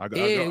research. I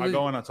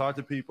go and I talk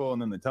to people,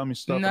 and then they tell me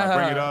stuff, and I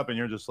bring it up, and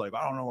you're just like,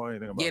 I don't know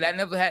anything about it. Yeah, that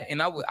never had,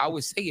 and I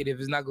would say it if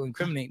it's not going to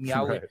incriminate me.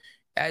 I would.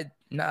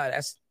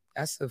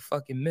 That's a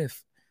fucking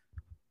myth.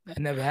 That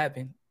never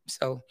happened.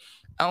 So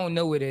I don't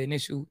know where the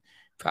initial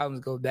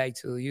problems go back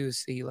to. You'll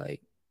see, I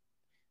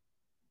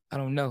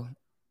don't know.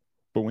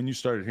 But when you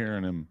started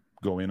hearing him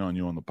go in on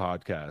you on the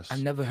podcast, I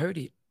never heard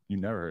it. You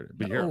never heard it,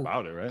 but you hear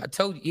about it, right? I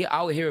told you,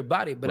 I would hear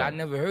about it, but I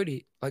never heard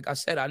it. Like I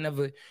said, I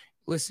never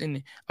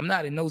listened. I'm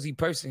not a nosy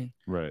person.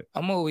 Right.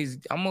 I'm always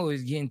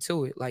getting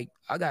to it.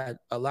 I got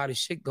a lot of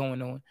shit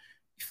going on.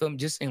 You feel me?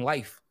 Just in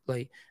life.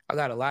 I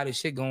got a lot of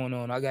shit going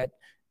on. I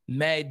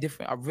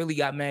really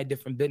got mad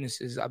different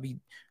businesses. I be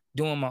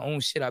doing my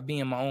own shit. I be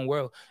in my own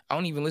world. I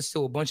don't even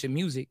listen to a bunch of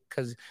music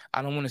because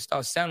I don't want to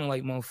start sounding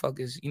like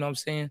motherfuckers. You know what I'm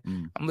saying?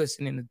 I'm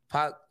listening to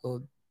pop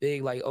or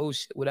big, old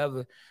shit,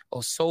 whatever,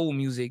 or soul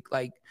music,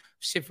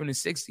 shit from the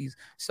 60s.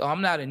 So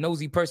I'm not a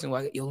nosy person.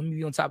 Yo, let me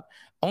be on top.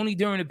 Only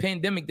during the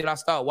pandemic did I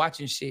start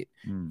watching shit.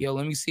 Yo,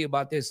 let me see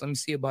about this. Let me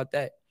see about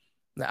that.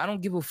 I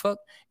don't give a fuck.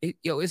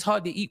 It's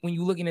hard to eat when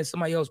you're looking at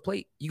somebody else's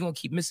plate. You're going to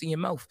keep missing your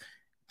mouth.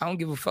 I don't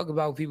give a fuck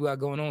about what people got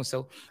going on.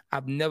 So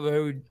I've never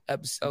heard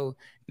episode,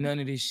 none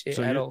of this shit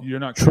at all. You're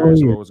not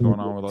curious about what's going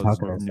on with all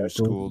this new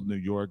school, New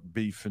York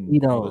beef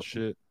and all this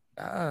shit?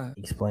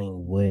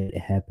 Explain what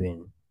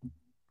happened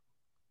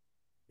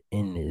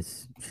in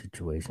this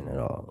situation at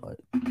all.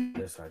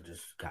 That's what I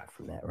just got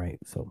from that, right?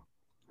 So,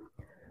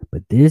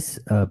 but this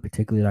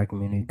particular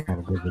documentary kind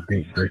of gives a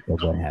great break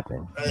of what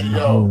happened. Hey,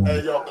 yo,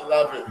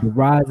 beloved. The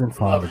rise and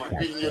fall of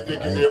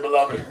Taxstone,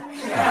 beloved.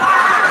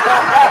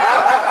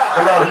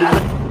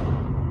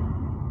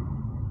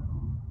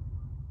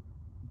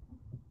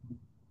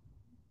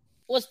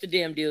 What's the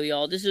damn deal,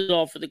 y'all? This is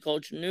All for the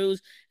Culture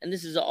News, and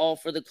this is an All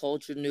for the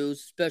Culture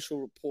News special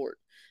report.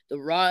 The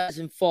rise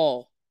and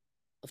fall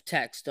of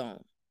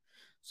Taxstone.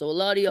 So a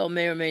lot of y'all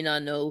may or may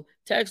not know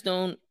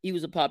Taxstone. He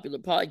was a popular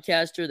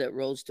podcaster that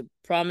rose to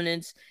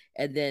prominence,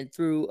 and then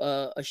through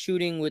a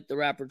shooting with the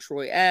rapper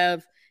Troy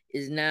Ave,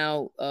 is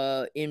now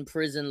in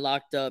prison,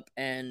 locked up,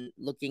 and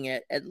looking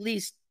at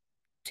least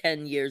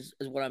 10 years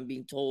is what I'm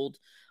being told.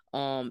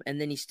 And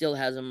then he still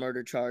has a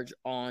murder charge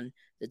on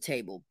the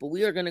table. But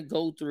we are going to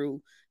go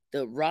through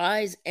the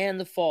rise and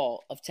the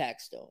fall of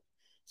Taxstone.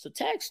 So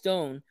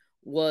Taxstone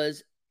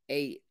was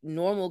a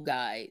normal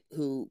guy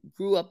who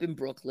grew up in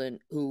Brooklyn,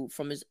 who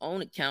from his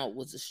own account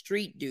was a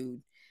street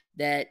dude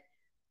that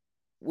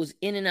was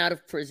in and out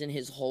of prison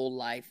his whole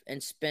life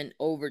and spent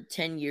over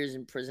 10 years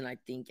in prison, I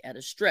think, at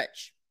a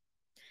stretch.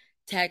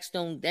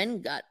 Taxstone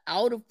then got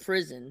out of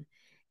prison,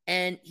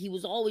 and he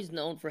was always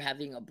known for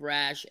having a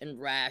brash and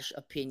rash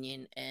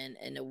opinion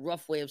and a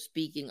rough way of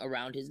speaking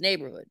around his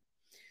neighborhood.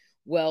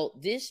 Well,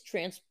 this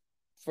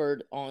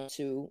transferred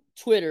onto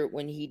Twitter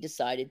when he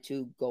decided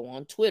to go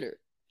on Twitter.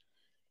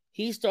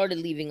 He started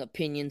leaving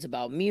opinions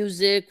about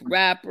music,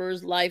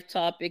 rappers, life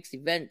topics,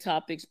 event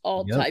topics,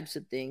 all types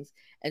of things,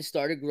 and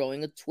started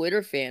growing a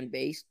Twitter fan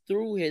base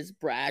through his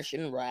brash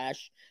and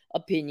rash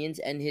opinions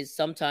and his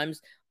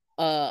sometimes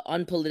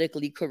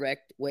unpolitically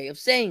correct way of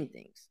saying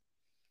things.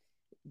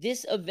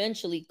 This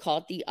eventually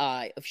caught the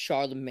eye of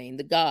Charlemagne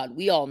the God.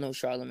 We all know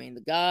Charlemagne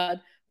the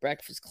God,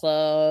 Breakfast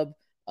Club,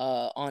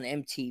 on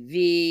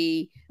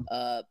MTV,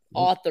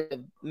 author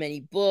of many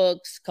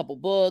books, couple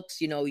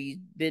books. You know, he's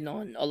been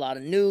on a lot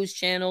of news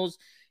channels.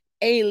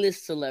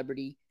 A-list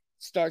celebrity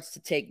starts to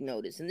take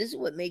notice. And this is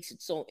what makes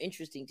it so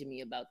interesting to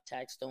me about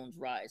Taxstone's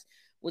rise,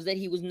 was that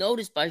he was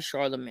noticed by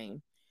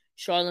Charlemagne.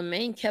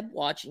 Charlemagne kept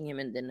watching him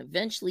and then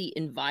eventually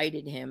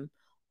invited him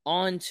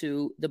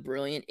onto the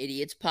Brilliant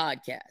Idiots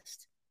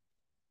podcast.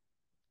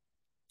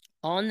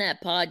 On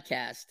that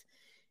podcast,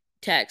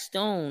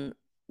 Taxstone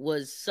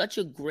was such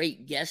a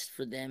great guest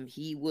for them.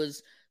 He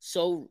was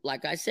so,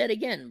 like I said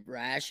again,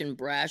 brash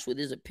with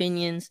his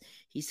opinions.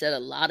 He said a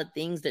lot of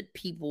things that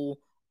people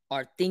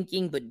are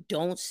thinking but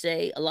don't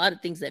say, a lot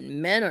of things that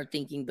men are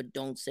thinking but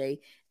don't say.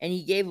 And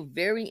he gave a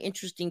very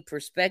interesting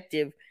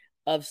perspective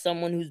of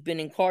someone who's been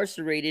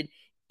incarcerated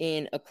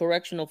in a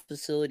correctional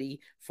facility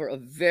for a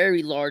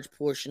very large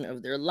portion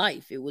of their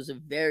life. It was a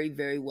very,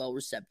 very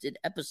well-received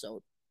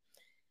episode.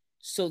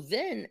 So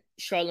then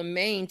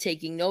Charlemagne,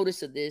 taking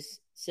notice of this,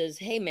 says,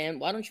 hey, man,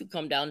 why don't you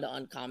come down to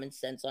Uncommon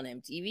Sense on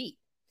MTV?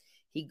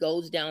 He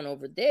goes down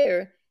over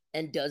there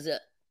and does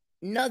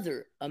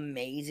another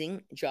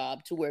amazing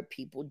job to where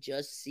people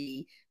just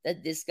see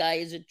that this guy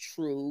is a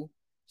true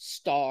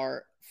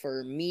star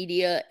for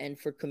media and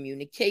for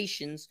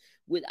communications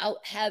without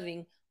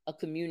having a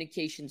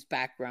communications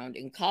background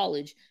in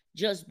college,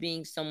 just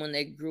being someone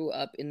that grew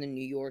up in the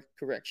New York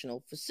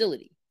Correctional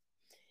Facility.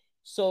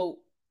 So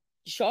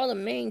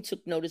Charlemagne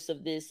took notice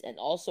of this, and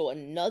also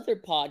another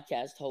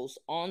podcast host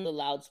on the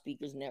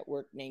Loudspeakers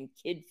Network named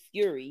Kid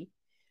Fury.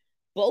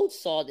 Both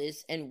saw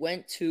this and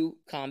went to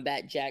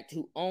Combat Jack,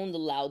 who owned the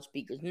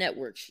Loudspeakers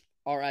Network.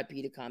 RIP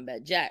to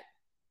Combat Jack.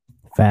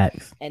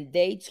 Facts. And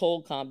they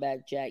told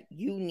Combat Jack,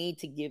 you need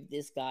to give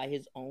this guy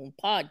his own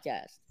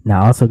podcast.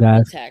 Now, also,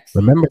 guys,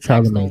 remember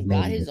Charlemagne's Taxstone got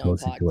name in his this own whole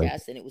podcast,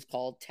 situation. and it was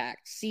called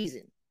Tax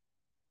Season.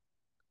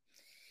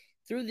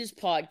 Through this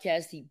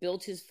podcast, he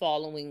built his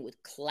following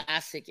with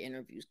classic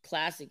interviews.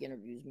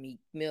 Meek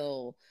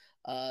Mill,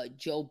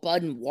 Joe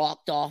Budden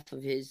walked off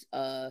of his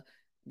podcast.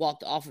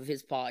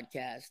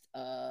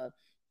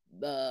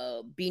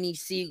 Beanie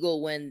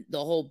Siegel, when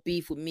the whole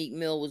beef with Meek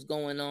Mill was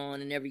going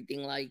on and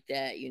everything like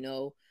that, you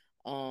know.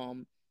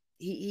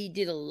 He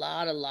did a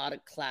lot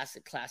of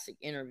classic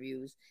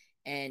interviews,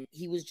 and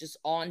he was just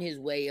on his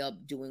way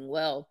up, doing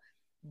well.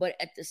 But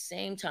at the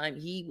same time,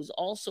 he was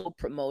also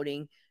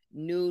promoting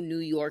new New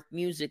York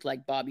music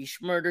like Bobby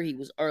Shmurda. He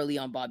was early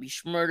on Bobby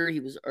Shmurda. He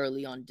was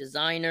early on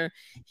Designer.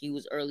 He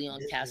was early on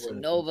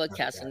Casanova.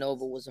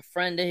 Casanova was a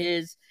friend of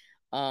his.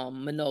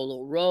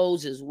 Manolo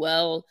Rose as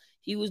well.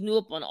 He was new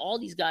up on all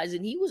these guys,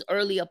 and he was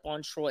early up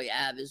on Troy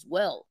Ave as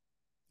well.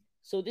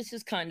 So this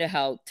is kind of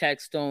how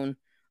Taxstone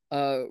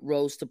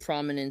rose to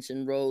prominence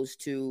and rose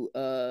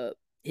to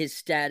his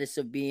status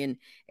of being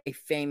a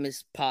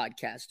famous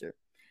podcaster.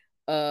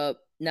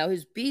 Now,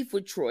 his beef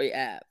with Troy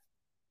Ave,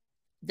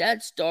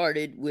 that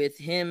started with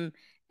him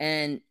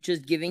and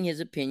just giving his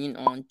opinion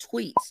on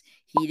tweets.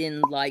 He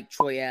didn't like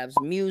Troy Ave's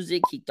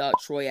music. He thought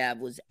Troy Ave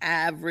was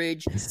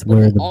average. But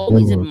he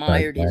always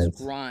admired his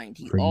grind.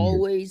 He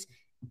always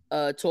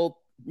told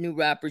new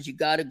rappers, you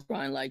got to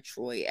grind like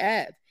Troy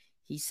Ave.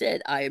 He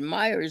said, I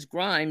admire his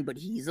grind, but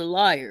he's a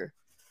liar.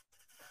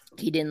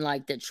 He didn't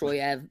like that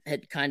Troy Ave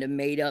had kind of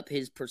made up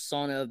his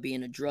persona of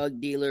being a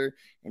drug dealer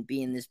and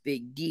being this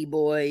big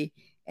D-boy.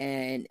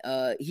 And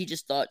he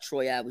just thought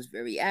Troy Ave was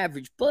very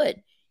average. But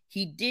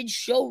he did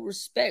show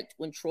respect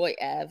when Troy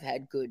Ave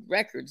had good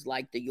records,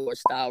 like the Your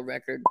Style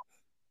record,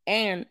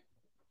 and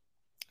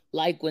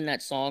like when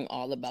that song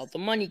All About the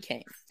Money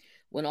came.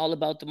 When All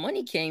About the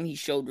Money came, he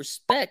showed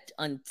respect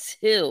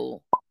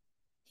until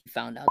he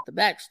found out the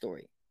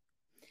backstory.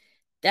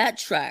 That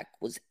track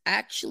was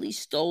actually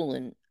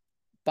stolen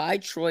by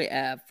Troy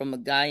Ave from a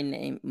guy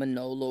named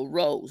Manolo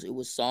Rose. It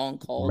was a song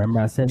called Remember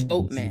I said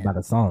Dope this is Man. about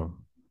a song.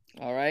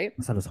 All right.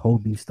 That's how this whole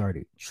beef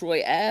started.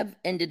 Troy Ave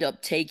ended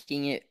up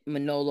taking it.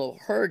 Manolo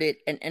heard it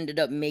and ended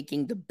up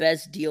making the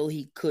best deal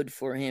he could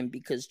for him,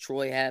 because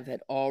Troy Ave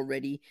had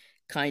already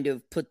kind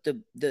of put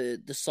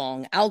the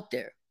song out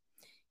there.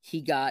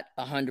 He got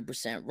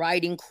 100%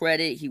 writing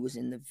credit. He was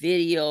in the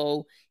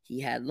video. He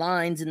had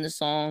lines in the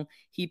song.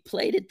 He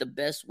played it the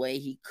best way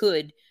he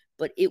could,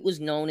 but it was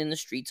known in the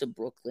streets of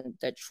Brooklyn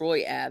that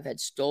Troy Ave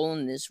had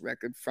stolen this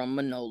record from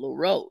Manolo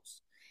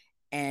Rose.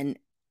 And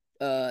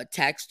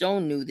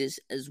Taxstone knew this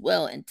as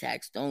well, and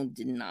Taxstone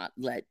did not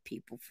let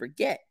people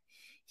forget.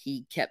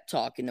 He kept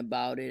talking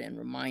about it and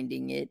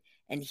reminding it,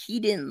 and he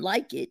didn't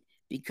like it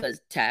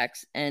because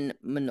Tax and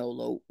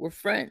Manolo were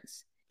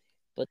friends.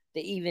 But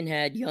they even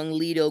had young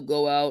Lito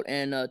go out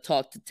and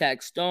talk to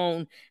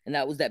Taxstone, and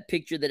that was that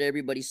picture that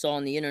everybody saw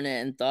on the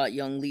internet and thought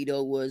young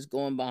Lito was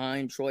going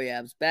behind Troy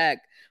Ave's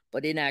back.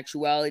 But in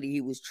actuality, he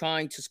was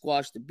trying to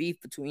squash the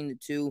beef between the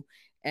two,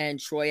 and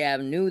Troy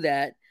Ave knew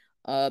that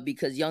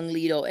because young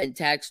Lito and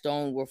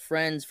Taxstone were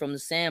friends from the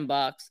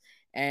Sandbox,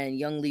 and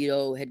young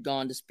Lito had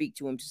gone to speak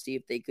to him to see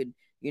if they could,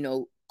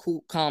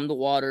 calm the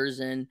waters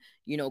and,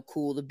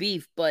 cool the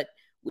beef. But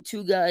with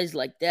two guys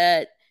like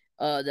that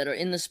that are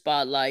in the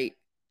spotlight,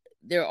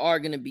 there are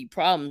going to be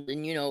problems.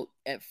 And,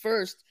 at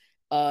first,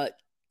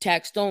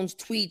 Taxstone's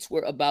tweets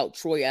were about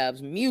Troy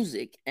Ave's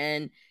music.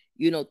 And,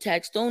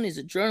 Taxstone is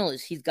a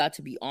journalist. He's got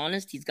to be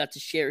honest. He's got to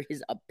share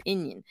his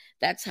opinion.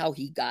 That's how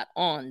he got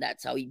on.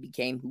 That's how he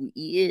became who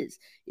he is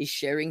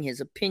sharing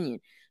his opinion.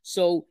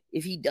 So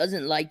if he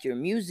doesn't like your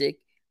music,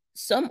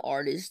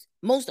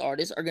 most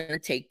artists are going to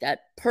take that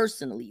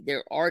personally.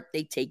 Their art,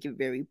 they take it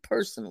very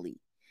personally.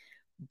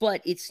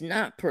 But it's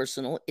not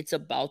personal. It's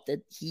about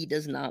that he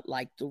does not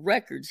like the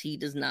records. He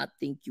does not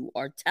think you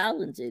are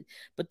talented.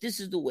 But this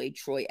is the way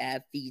Troy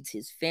Ave feeds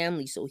his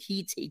family, so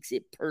he takes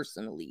it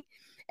personally.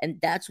 And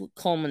that's what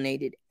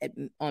culminated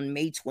on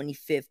May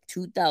 25th,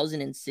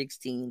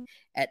 2016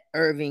 at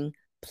Irving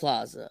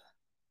Plaza.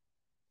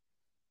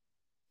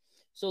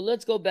 So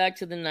let's go back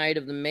to the night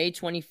of the May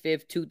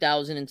 25th,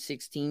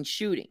 2016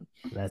 shooting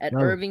at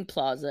Irving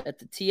Plaza at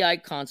the T.I.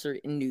 concert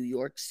in New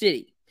York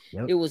City.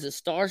 Yep. It was a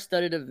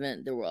star-studded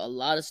event. There were a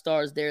lot of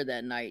stars there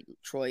that night.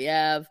 Troy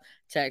Ave,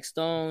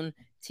 Taxstone,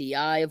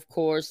 T.I., of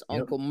course, yep.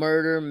 Uncle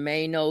Murder,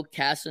 Mano,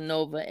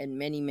 Casanova, and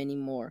many, many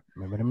more.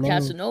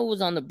 Casanova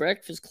was on the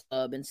Breakfast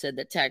Club and said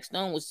that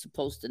Taxstone was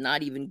supposed to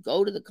not even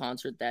go to the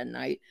concert that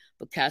night,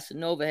 but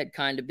Casanova had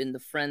kind of been the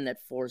friend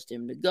that forced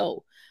him to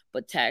go.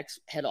 But Tax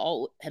had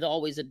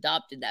always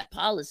adopted that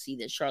policy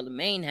that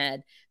Charlemagne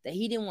had, that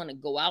he didn't want to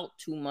go out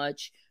too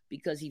much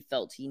because he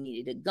felt he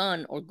needed a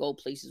gun or go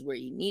places where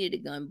he needed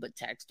a gun. But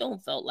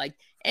Taxstone felt like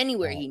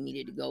anywhere he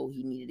needed to go,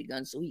 he needed a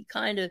gun. So he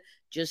kind of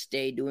just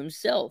stayed to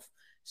himself.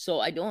 So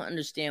I don't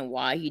understand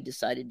why he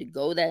decided to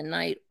go that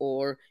night,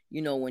 or,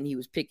 when he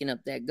was picking up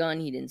that gun,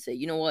 he didn't say,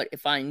 you know what,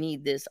 if I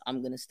need this,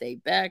 I'm going to stay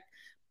back.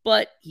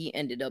 But he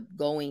ended up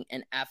going.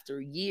 And after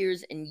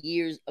years and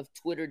years of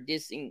Twitter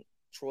dissing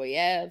Troy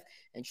Ave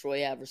and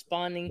Troy Ave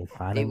responding,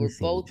 they were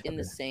both in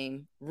the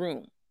same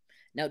room.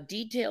 Now,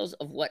 details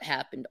of what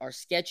happened are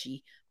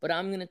sketchy, but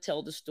I'm going to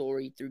tell the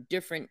story through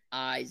different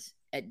eyes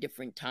at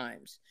different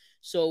times.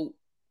 So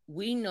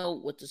we know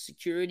what the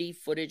security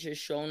footage has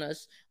shown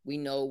us. We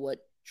know what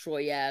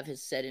Troy Ave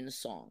has said in a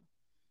song.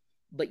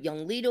 But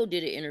Young Lito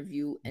did an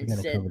interview and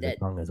said that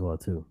song as well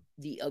too.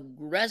 The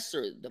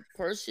aggressor, the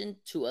person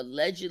to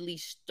allegedly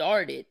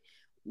start it,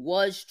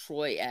 was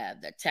Troy Ave.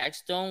 That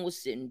Taxstone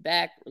was sitting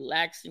back,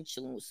 relaxing,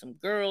 chilling with some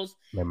girls.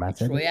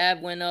 Troy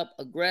Ave went up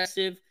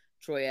aggressive.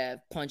 Troy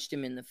Ave punched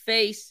him in the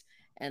face,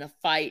 and a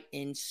fight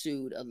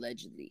ensued,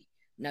 allegedly.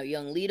 Now,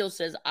 Young Lito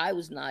says, I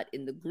was not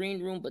in the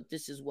green room, but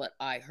this is what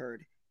I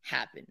heard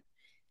happen.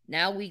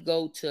 Now we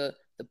go to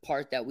the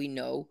part that we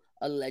know,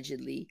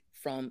 allegedly,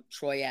 from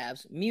Troy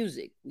Ave's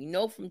music. We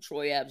know from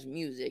Troy Ave's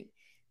music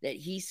that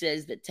he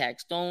says that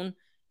Taxstone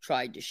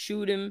tried to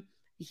shoot him.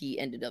 He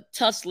ended up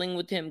tussling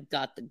with him,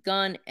 got the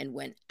gun, and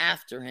went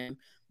after him,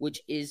 which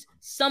is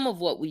some of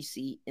what we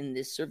see in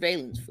this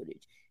surveillance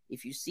footage.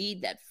 If you see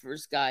that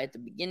first guy at the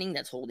beginning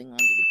that's holding onto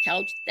the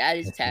couch, that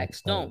is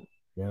Taxstone.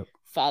 Yep.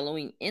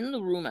 Following in the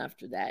room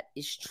after that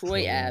is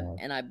Troy Ave,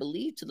 and I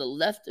believe to the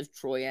left of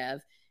Troy Ave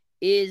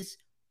is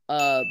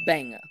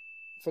Banga.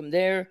 From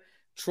there,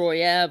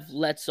 Troy Ave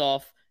lets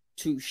off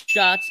 2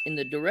 shots in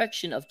the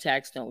direction of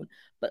Taxstone,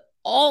 but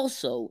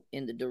also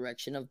in the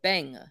direction of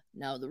Banga.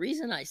 Now, the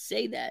reason I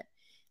say that,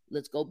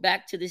 let's go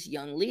back to this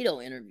Young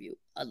Lito interview.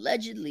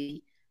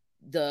 Allegedly,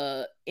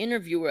 the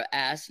interviewer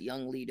asked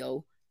Young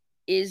Lito,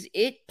 is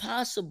it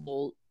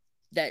possible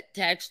that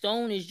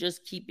Taxstone is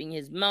just keeping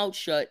his mouth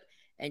shut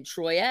and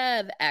Troy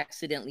Ave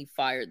accidentally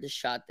fired the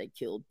shot that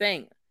killed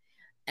Banga?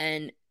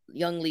 And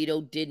Young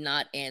Lito did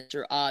not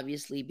answer,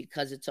 obviously,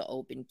 because it's an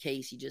open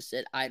case. He just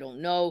said, I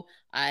don't know.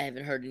 I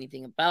haven't heard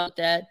anything about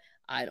that.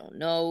 I don't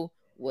know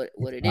what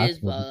it is,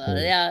 blah, blah,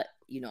 blah.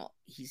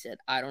 He said,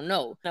 I don't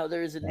know. Now,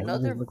 there is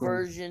another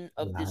version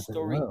of this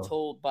story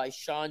told by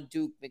Sean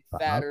Duke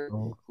McFadder,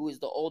 who is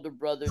the older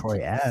brother to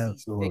the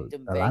deceased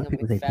victim, Banga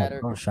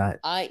McFadder.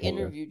 I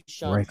interviewed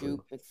Sean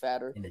Duke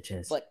McFadder,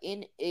 but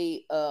in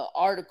a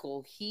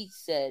article, he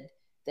said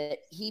that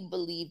he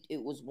believed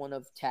it was one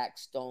of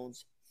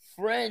Taxstone's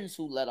friends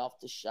who let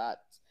off the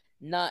shots,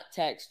 not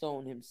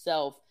Taxstone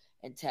himself.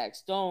 And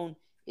Taxstone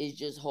is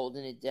just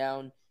holding it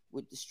down,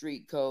 with the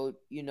street code,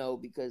 you know,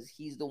 because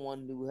he's the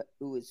one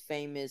who is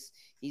famous.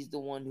 He's the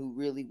one who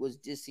really was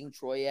dissing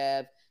Troy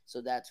Ave,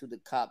 so that's who the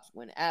cops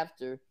went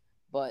after.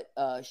 But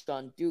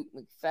Sean Duke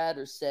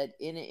McFadder said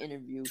in an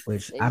interview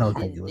Which that I he don't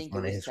think didn't it was think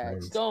one it of was his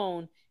friends.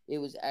 Taxstone. It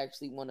was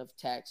actually one of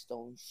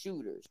Taxstone's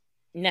shooters.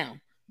 Now,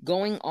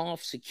 going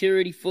off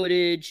security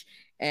footage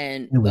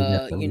and It was you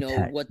definitely know,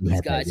 Tax what who these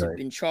had that guys have gun.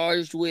 been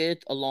charged with,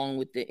 along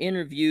with the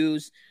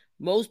interviews,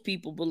 most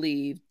people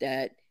believe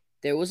that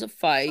there was a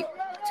fight.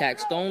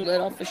 Taxstone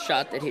let off a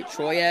shot that hit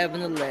Troy Ave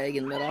in the leg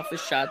and let off a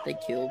shot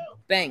that killed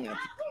Banger.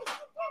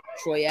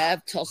 Troy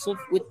Ave tussled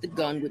with the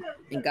gun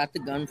and got the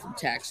gun from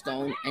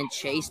Taxstone and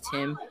chased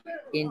him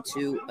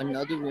into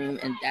another room,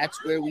 and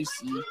that's where we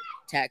see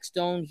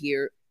Taxstone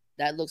here.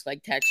 That looks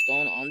like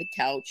Taxstone on the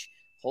couch,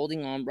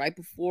 holding on right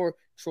before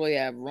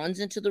Troy Ave runs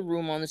into the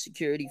room on the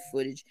security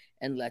footage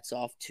and lets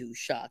off 2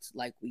 shots,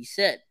 like we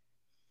said.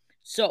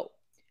 So,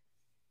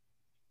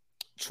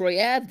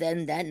 Troy Ave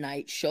then that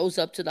night shows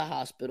up to the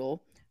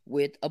hospital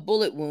with a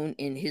bullet wound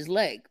in his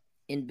leg.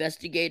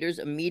 Investigators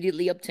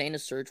immediately obtained a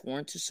search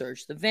warrant to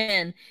search the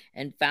van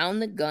and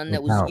found the gun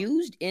that was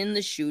used in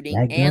the shooting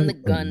That and the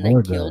gun and gun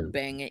more that killed guns.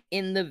 Banger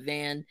in the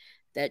van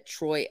that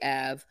Troy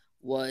Ave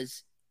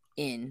was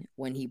in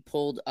when he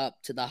pulled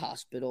up to the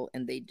hospital,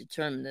 and they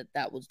determined that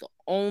that was the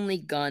only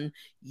gun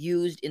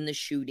used in the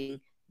shooting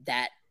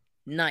that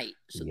night.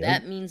 So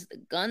that means the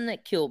gun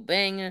that killed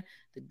Banger,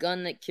 the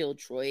gun that killed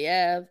Troy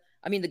Ave,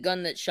 the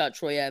gun that shot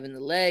Troy Ave in the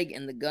leg,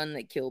 and the gun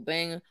that killed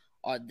Banger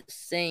are the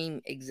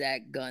same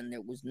exact gun.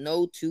 There was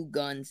no 2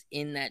 guns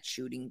in that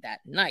shooting that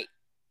night.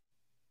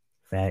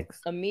 Facts.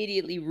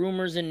 Immediately,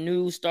 rumors and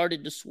news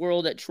started to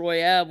swirl that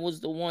Troy Ave was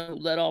the one who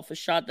let off a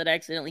shot that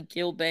accidentally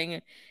killed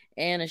Banger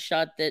and a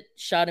shot that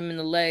shot him in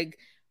the leg.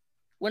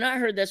 When I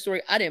heard that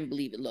story, I didn't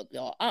believe it. Look,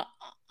 y'all,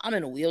 I'm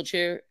in a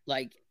wheelchair,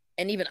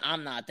 and even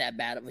I'm not that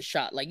bad of a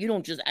shot. You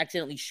don't just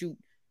accidentally shoot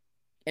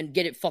and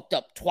get it fucked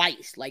up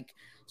twice.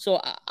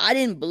 So I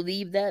didn't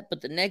believe that, but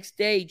the next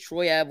day,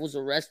 Troy Ave was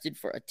arrested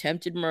for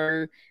attempted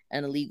murder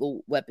and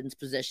illegal weapons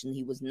possession.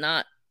 He was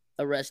not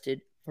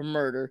arrested for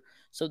murder.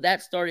 So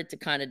that started to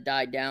kind of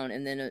die down,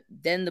 and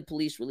then the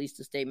police released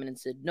a statement and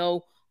said,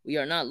 no, we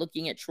are not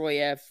looking at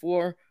Troy Ave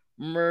for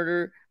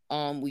murder.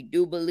 We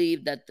do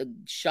believe that the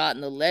shot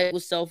in the leg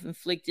was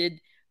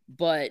self-inflicted,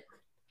 but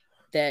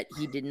that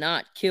he did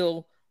not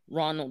kill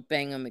Ronald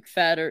Banger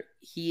McFadder.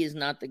 He is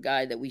not the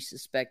guy that we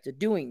suspect of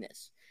doing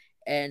this.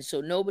 And so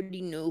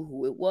nobody knew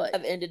who it was.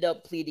 I've ended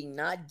up pleading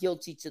not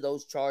guilty to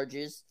those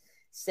charges,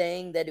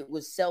 saying that it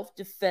was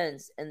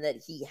self-defense and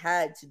that he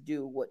had to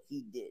do what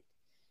he did.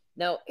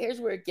 Now, here's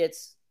where it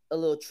gets a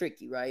little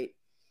tricky, right?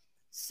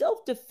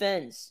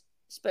 Self-defense,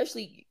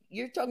 especially,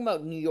 you're talking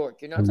about New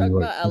York. You're not talking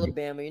about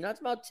Alabama. You're not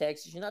talking about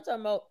Texas. You're not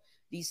talking about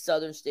these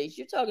southern states.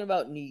 You're talking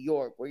about New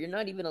York, where you're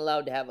not even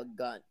allowed to have a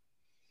gun.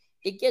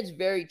 It gets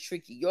very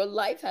tricky. Your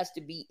life has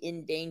to be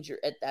in danger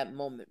at that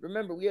moment.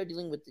 Remember, we are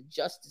dealing with the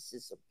justice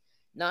system,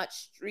 not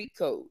street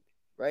code,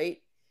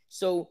 right?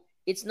 So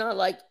it's not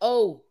like,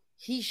 oh,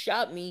 he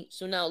shot me,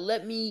 so now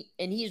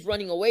and he's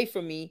running away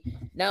from me,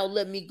 now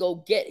let me go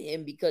get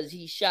him because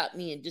he shot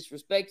me and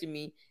disrespected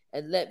me,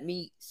 and let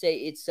me say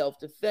it's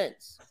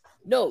self-defense.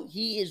 No,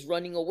 he is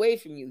running away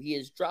from you. He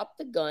has dropped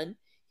the gun.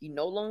 He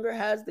no longer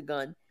has the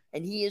gun,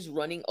 and he is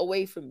running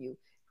away from you.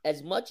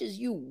 As much as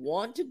you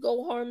want to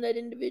go harm that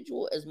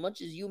individual, as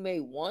much as you may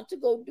want to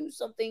go do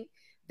something,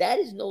 that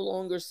is no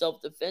longer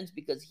self-defense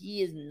because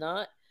he is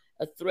not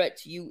a threat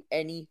to you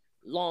any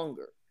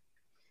longer.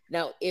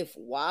 Now, if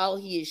while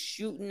he is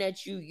shooting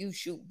at you, you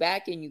shoot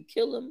back and you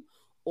kill him,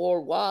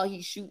 or while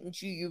he's shooting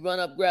at you, you run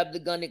up, grab the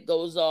gun, it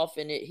goes off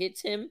and it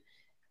hits him,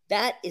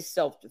 that is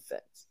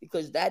self-defense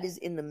because that is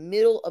in the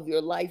middle of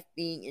your life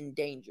being in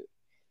danger.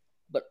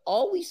 But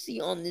all we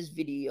see on this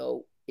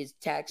video is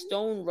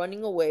Taxstone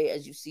running away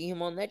as you see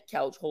him on that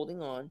couch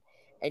holding on,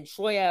 and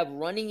Troy Ave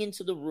running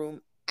into the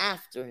room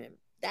after him.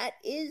 That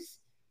is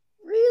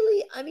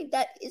really,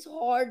 that is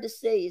hard to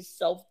say is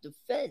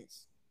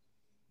self-defense.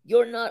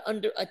 You're not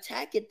under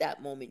attack at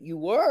that moment. You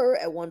were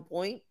at one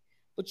point,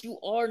 but you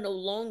are no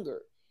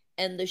longer.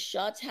 And the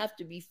shots have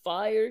to be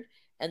fired,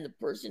 and the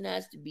person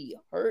has to be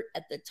hurt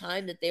at the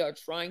time that they are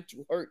trying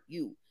to hurt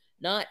you,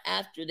 not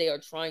after they are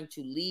trying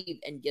to leave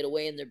and get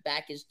away and their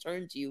back is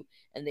turned to you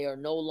and they are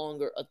no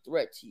longer a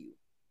threat to you.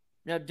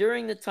 Now,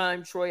 during the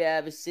time Troy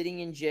Ave is sitting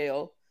in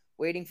jail,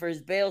 waiting for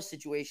his bail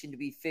situation to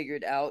be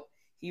figured out,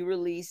 he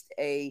released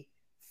a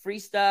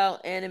freestyle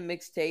and a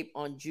mixtape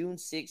on June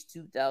 6,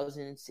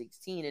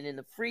 2016. And in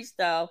the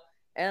freestyle,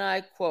 and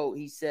I quote,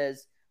 he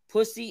says,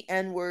 "Pussy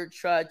N-word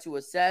tried to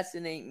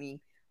assassinate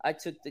me. I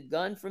took the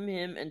gun from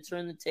him and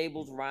turned the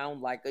tables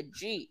round like a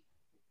G."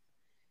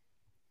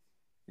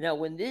 Now,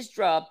 when this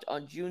dropped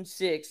on June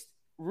 6th,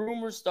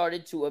 rumors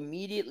started to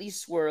immediately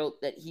swirl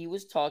that he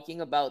was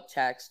talking about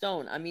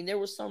Taxstone. There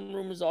were some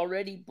rumors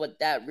already, but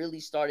that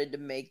really started to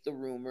make the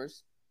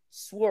rumors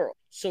swirl.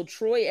 So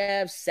Troy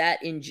Ave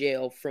sat in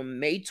jail from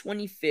May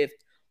 25th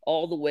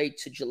all the way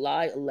to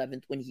July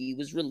 11th when he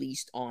was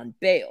released on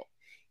bail.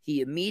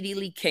 He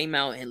immediately came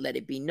out and let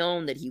it be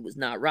known that he was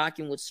not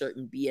rocking with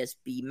certain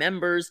BSB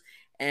members,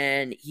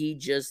 and he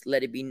just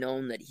let it be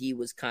known that he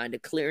was kind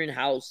of clearing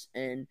house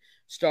and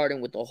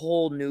starting with a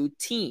whole new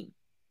team.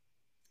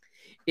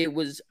 It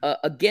was,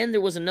 again,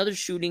 there was another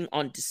shooting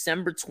on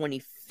December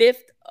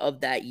 25th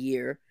of that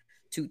year,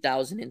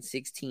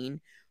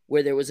 2016,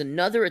 where there was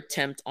another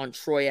attempt on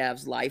Troy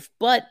Ave's life,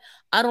 but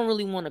I don't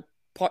really want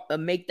to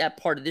make that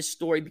part of this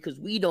story because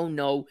we don't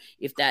know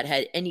if that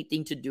had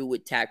anything to do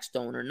with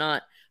Taxstone or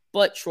not.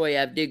 But Troy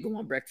Ave did go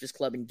on Breakfast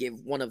Club and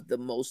give one of the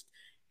most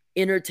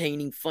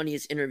entertaining,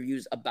 funniest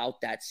interviews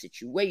about that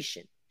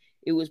situation.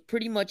 It was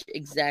pretty much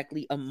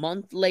exactly a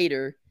month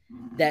later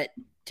that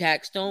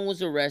Taxstone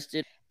was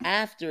arrested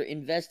after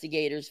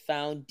investigators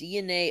found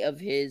DNA of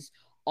his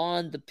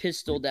on the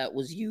pistol that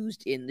was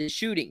used in the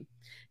shooting.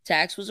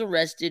 Tax was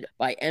arrested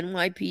by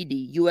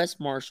NYPD, U.S.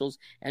 Marshals,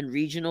 and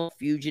Regional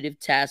Fugitive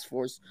Task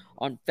Force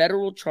on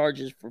federal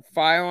charges for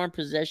firearm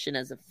possession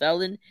as a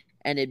felon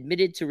and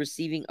admitted to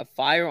receiving a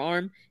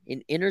firearm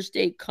in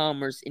interstate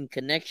commerce in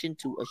connection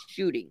to a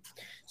shooting.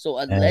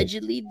 So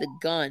allegedly the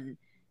gun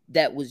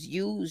that was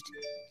used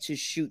to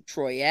shoot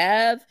Troy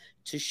Ave,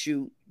 to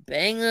shoot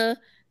Banga,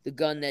 the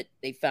gun that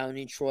they found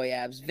in Troy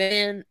Ave's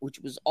van, which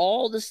was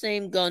all the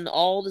same gun,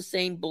 all the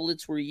same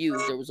bullets were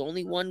used. There was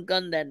only one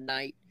gun that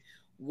night,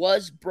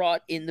 was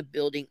brought in the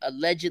building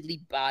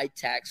allegedly by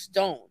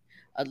Taxstone.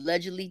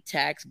 Allegedly,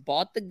 Tax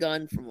bought the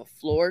gun from a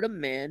Florida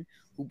man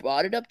who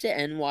brought it up to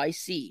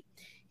NYC.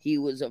 He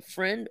was a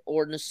friend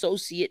or an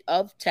associate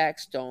of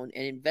Taxstone,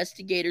 and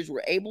investigators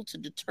were able to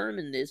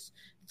determine this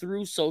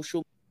through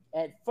social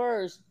media. At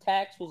first,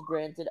 Tax was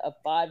granted a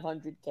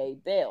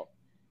 $500K bail,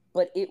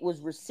 but it was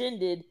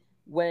rescinded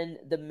when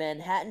the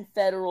Manhattan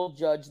federal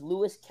judge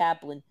Lewis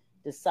Kaplan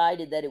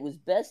decided that it was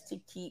best to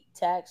keep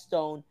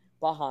Taxstone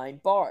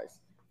behind bars.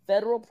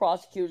 Federal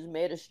prosecutors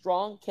made a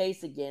strong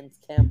case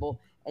against Campbell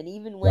and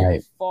even went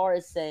as far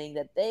as saying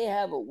that they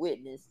have a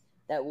witness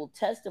that will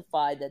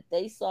testify that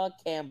they saw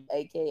Campbell,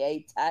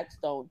 aka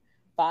Taxstone,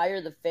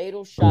 fire the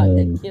fatal shot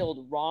that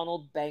killed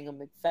Ronald Banga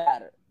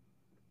McFadder.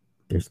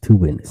 There's two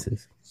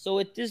witnesses. So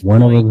at this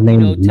one point, of them's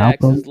name is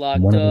Tax Malcolm, is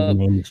locked one of up, his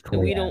name is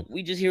Troy and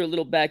we just hear a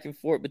little back and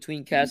forth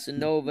between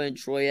Casanova and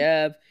Troy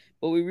Ave,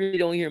 but we really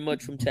don't hear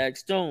much from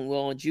Taxstone.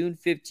 Well, on June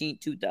 15,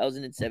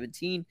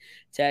 2017,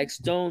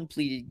 Taxstone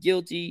pleaded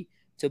guilty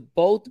to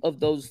both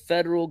of those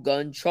federal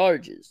gun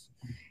charges,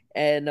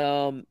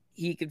 and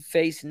he could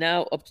face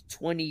now up to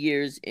 20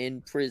 years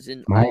in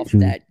prison off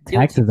that guilty.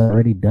 Tax is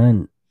already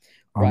done.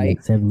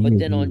 Right, 7 years. But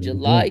then on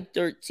July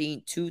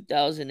 13,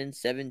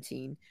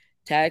 2017,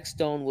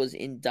 Taxstone was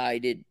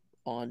indicted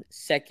on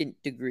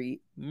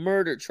second-degree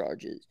murder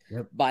charges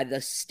by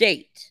the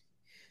state.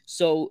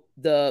 So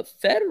the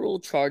federal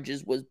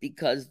charges was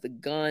because the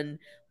gun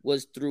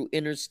was through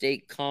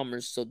interstate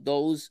commerce. So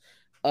those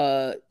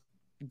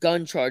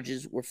gun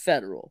charges were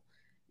federal.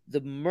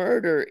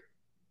 The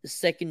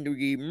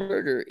second-degree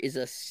murder is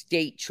a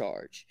state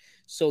charge.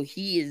 So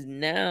he is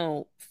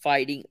now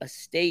fighting a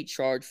state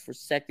charge for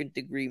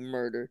second-degree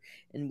murder,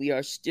 and we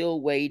are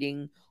still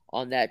waiting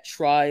on that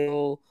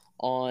trial,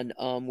 on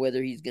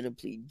whether he's going to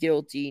plead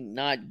guilty,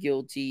 not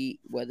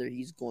guilty, whether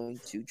he's going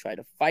to try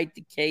to fight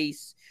the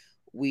case.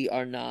 We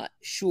are not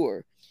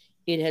sure.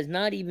 It has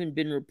not even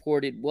been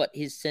reported what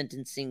his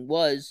sentencing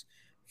was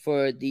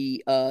for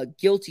the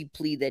guilty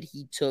plea that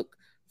he took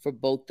for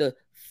both the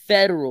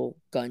federal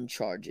gun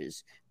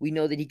charges. We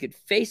know that he could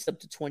face up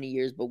to 20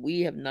 years, but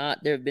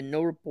there have been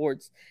no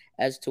reports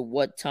as to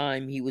what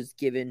time he was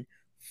given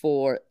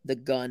for the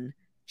gun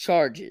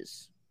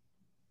charges.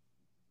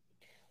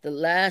 The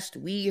last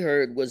we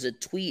heard was a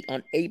tweet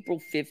on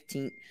April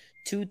 15th,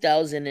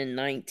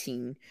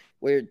 2019,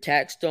 where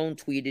Taxstone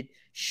tweeted,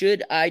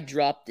 "Should I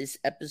drop this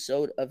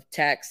episode of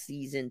Tax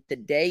Season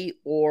today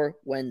or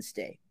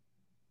Wednesday?"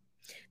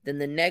 Then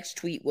the next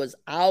tweet was,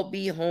 "I'll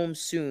be home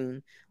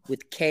soon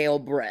with kale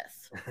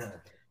breath."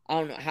 I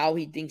don't know how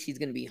he thinks he's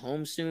going to be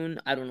home soon.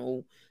 I don't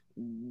know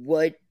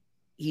what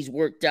he's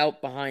worked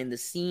out behind the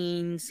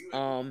scenes.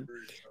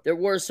 There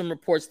were some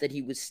reports that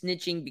he was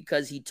snitching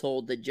because he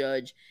told the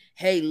judge,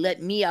 "Hey,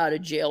 let me out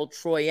of jail.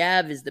 Troy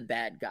Ave is the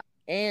bad guy."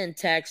 And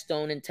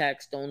Taxstone and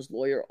Taxstone's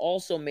lawyer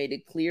also made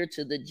it clear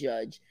to the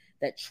judge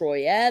that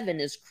Troy Ave and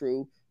his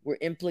crew were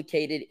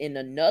implicated in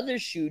another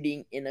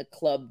shooting in a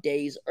club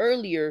days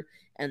earlier,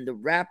 and the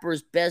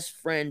rapper's best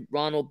friend,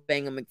 Ronald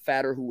Banga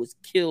McFadder, who was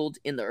killed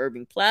in the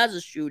Irving Plaza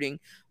shooting,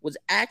 was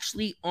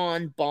actually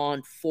on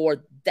bond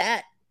for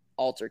that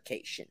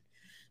altercation.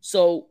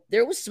 So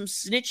there was some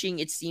snitching,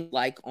 it seemed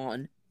like,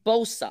 on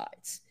both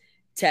sides,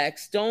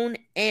 Taxstone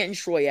and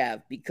Troy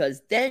Ave,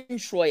 because then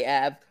Troy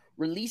Ave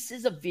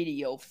releases a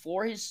video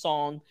for his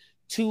song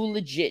Too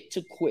Legit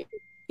to Quit.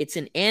 It's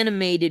an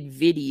animated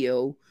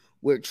video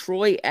where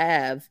Troy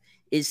Ave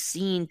is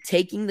seen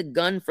taking the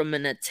gun from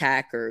an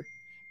attacker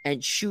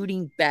and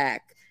shooting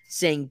back,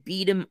 saying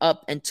beat him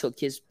up and took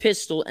his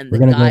pistol, and We're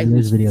the gonna go guy over this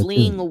who's video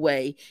fleeing too.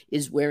 away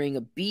is wearing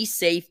a "Be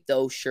Safe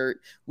Though" shirt,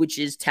 which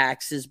is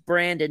Tax's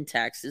brand and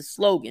Tax's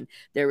slogan.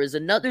 There is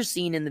another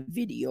scene in the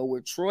video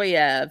where Troy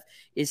Ave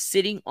is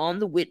sitting on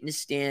the witness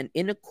stand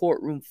in a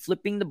courtroom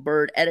flipping the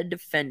bird at a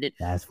defendant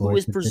Fast who forward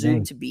is to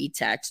presumed today. to be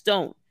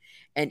Taxstone.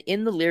 And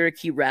in the lyric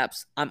he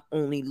raps, "I'm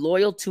only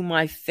loyal to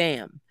my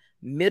fam.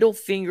 Middle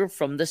finger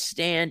from the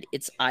stand.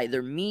 It's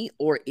either me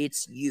or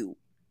it's you."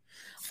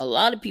 A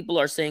lot of people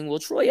are saying, well,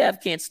 Troy Ave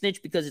can't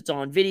snitch because it's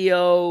on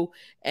video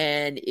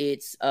and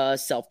it's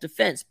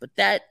self-defense. But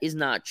that is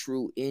not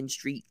true in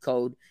street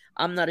code.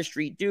 I'm not a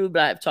street dude,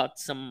 but I've talked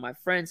to some of my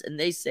friends, and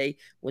they say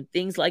when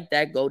things like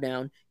that go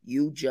down,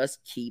 you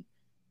just keep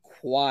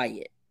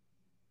quiet.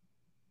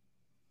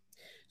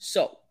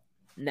 So,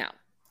 now,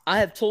 I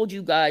have told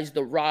you guys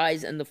the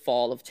rise and the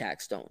fall of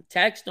Taxstone.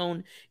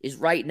 Taxstone is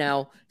right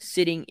now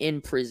sitting in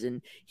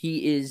prison.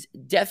 He is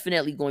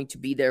definitely going to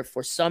be there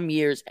for some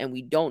years, and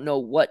we don't know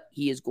what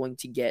he is going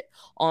to get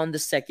on the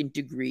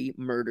second-degree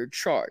murder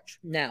charge.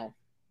 Now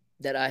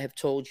that I have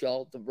told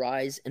y'all the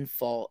rise and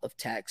fall of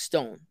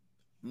Taxstone,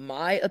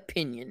 my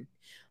opinion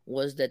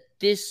was that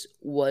this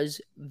was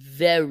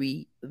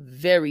very,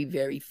 very,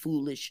 very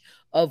foolish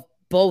of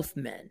both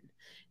men.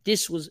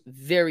 This was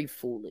very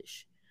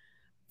foolish.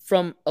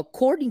 From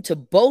according to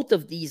both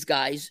of these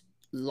guys'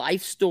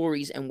 life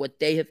stories and what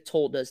they have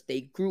told us,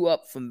 they grew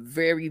up from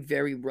very,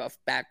 very rough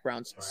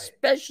backgrounds,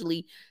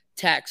 especially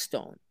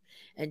Taxstone.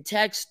 And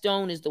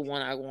Taxstone is the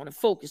one I want to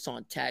focus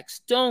on.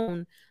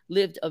 Taxstone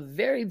lived a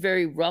very,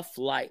 very rough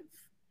life.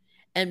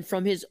 And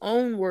from his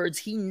own words,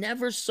 he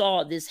never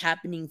saw this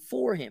happening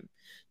for him.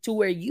 To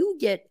where you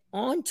get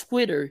on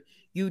Twitter,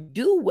 you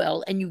do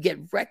well, and you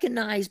get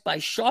recognized by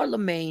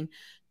Charlemagne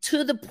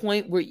to the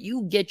point where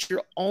you get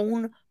your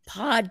own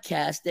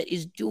podcast that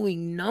is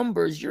doing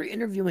numbers. You're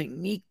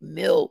interviewing Meek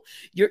Mill.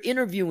 You're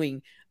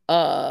interviewing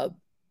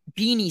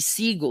Beanie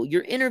Siegel.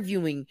 You're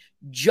interviewing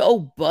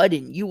Joe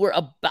Budden. You were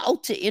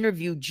about to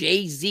interview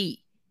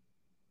Jay-Z.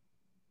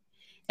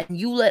 And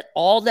you let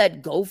all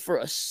that go for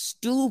a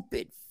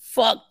stupid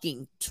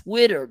fucking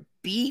Twitter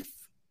beef?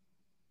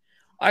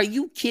 Are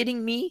you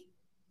kidding me?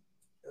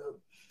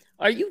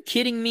 Are you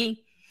kidding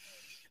me?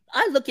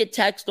 I look at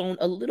Taxstone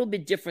a little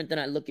bit different than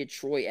I look at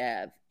Troy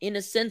Ave, in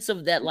a sense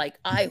of that, like,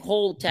 I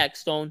hold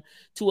Taxstone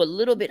to a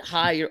little bit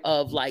higher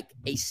of like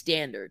a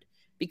standard,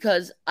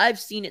 because I've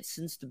seen it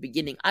since the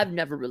beginning. I've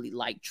never really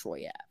liked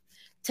Troy Ave.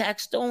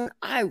 Taxstone,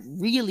 I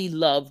really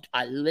loved.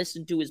 I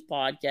listened to his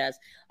podcast.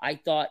 I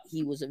thought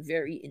he was a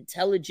very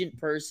intelligent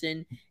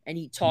person, and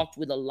he talked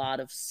with a lot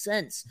of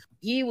sense.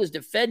 He was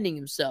defending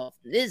himself.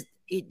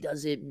 It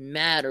doesn't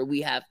matter.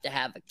 We have to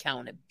have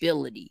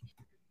accountability.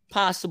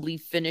 Possibly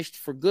finished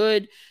for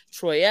good.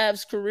 Troy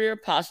Ave's career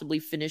possibly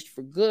finished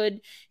for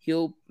good.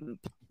 He'll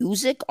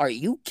music. Are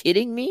you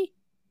kidding me?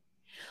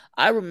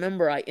 I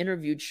remember I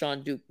interviewed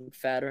Sean Duke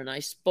McFadder, and I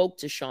spoke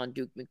to Sean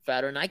Duke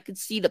McFadder, and I could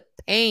see the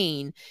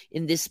pain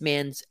in this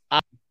man's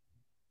eyes.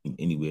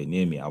 Anywhere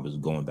near me, I was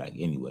going back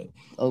anyway.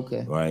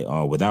 Okay. Right.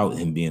 Without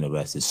him being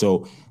arrested.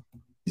 So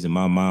he's in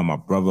my mind, my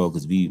brother,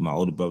 because my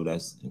older brother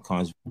that's in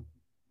conscious.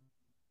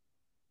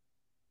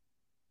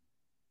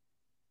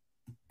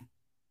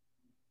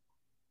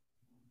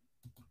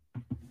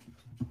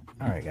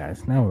 All right,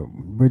 guys. Now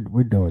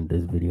we're doing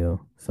this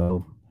video,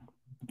 so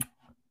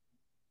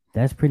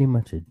that's pretty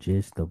much a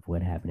gist of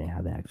what happened and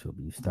how the actual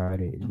beef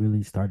started. It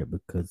really started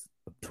because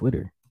of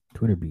Twitter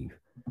beef.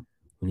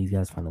 When these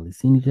guys finally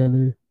seen each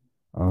other,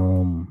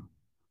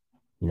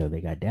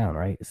 they got down,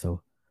 right?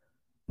 So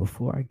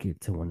before I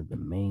get to one of the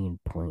main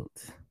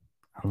points,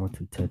 I want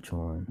to touch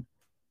on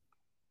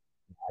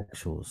the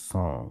actual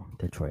song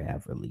that Troy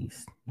Ave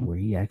released, where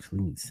he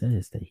actually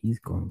says that he's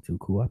going to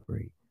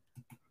cooperate.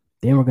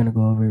 Then we're going to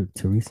go over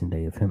to recent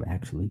day of him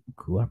actually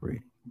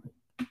cooperating.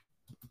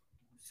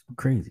 It's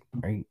crazy,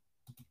 right?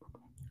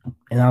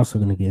 And I'm also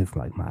going to give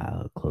like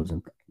my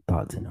closing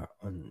thoughts and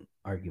on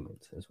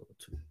arguments as well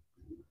too.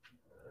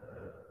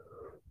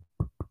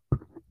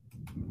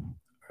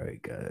 All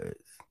right, guys.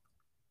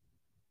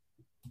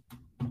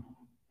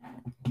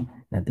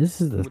 Now this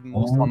is the what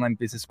most online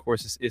business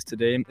courses is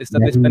today is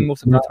that they spend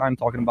most of their time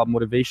talking about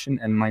motivation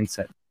and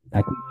mindset.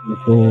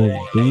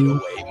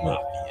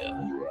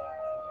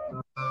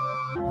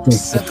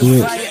 Sucker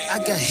fire, I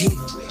got hit.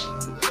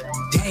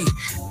 Dang,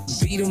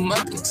 beat him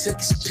up and took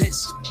his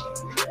pistol.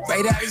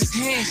 Right out his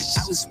hand,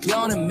 I was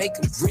blown and make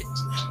him rip.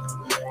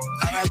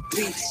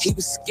 R.I.P. He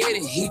was scared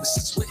and he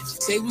was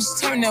swift. Tables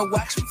turn, now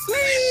watch him flip.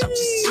 I'm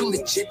just too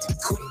legit to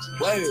quit.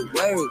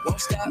 Word,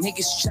 won't stop.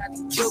 Niggas try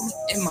to kill me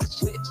in my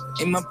whip,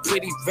 in my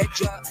pretty red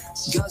drop.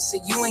 God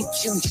said you ain't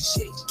killing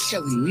shit,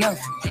 killing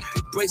nothing.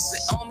 Ankle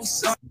bracelet on me,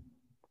 son.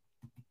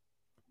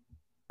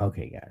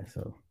 Okay, guys,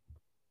 so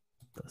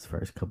those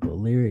first couple of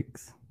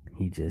lyrics,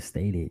 he just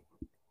stated,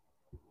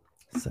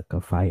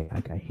 sucker fire, I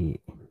got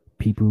hit.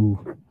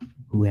 People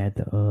who had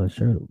the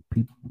shirt,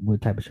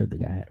 what type of shirt the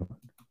guy had on.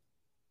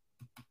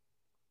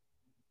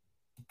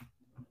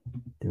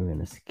 Then we're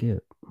gonna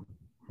skip,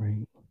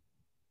 right?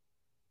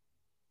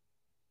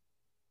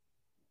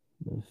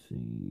 Let's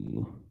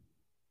see.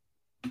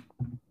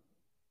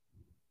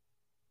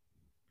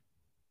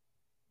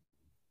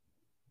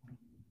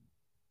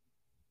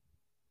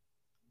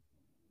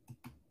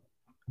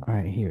 All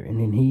right, here, and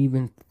then he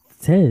even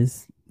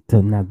says, "So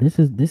now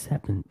this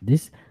happened.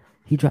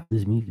 He dropped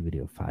this music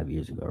video 5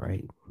 years ago,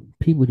 right?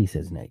 Peep what he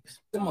says next.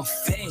 I'm a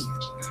fan.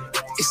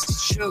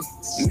 It's true.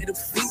 Middle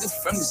finger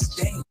from the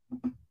stain.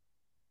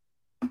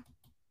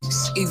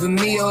 It's either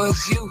me or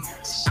it's you.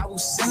 I will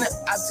send it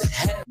out to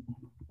heaven.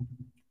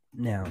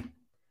 Now,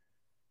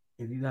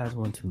 if you guys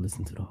want to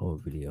listen to the whole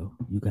video,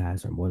 you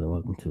guys are more than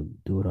welcome to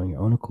do it on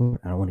your own accord.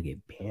 I don't want to get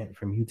banned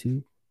from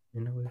YouTube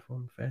in no way,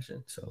 form, or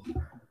fashion. So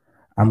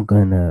I'm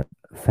gonna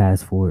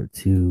fast forward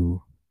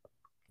to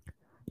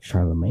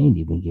Charlemagne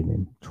even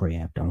giving Troy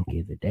Ave Donkey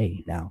of the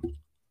Day. Now,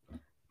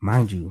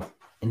 mind you,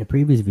 in the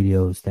previous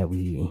videos that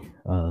we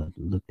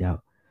looked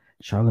out,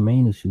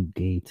 Charlemagne is who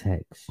gave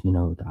Tex,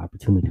 the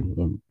opportunity,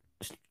 and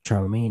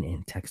Charlemagne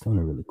and Taxstone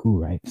are really cool,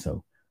 right?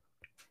 So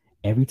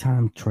every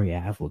time Troy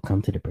Ave would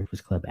come to the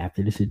Breakfast Club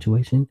after the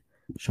situation,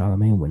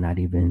 Charlemagne would not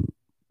even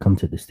come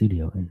to the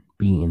studio and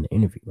be in the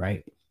interview,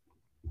 right?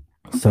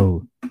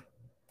 So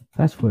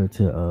fast forward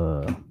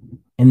to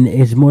and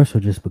it's more so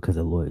just because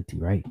of loyalty,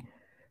 right?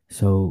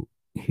 So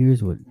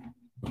here's what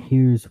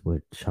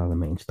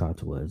Charlemagne's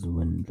thoughts was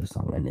when the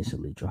song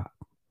initially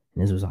dropped.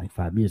 And this was like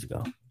 5 years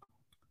ago.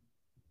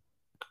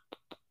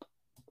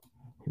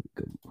 Here we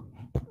go.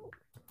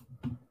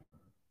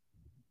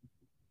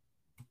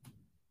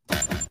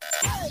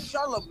 Hey,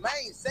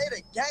 Charlemagne, say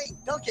the game,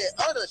 don't get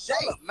other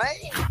day,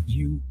 man.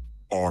 You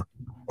are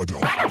a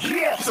dog.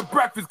 Yeah, it's the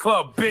Breakfast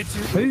Club,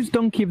 bitches. Who's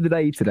Donkey of the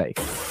Day today?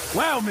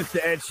 Well, Mr.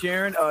 Ed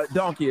Sheeran,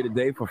 Donkey of the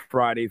Day for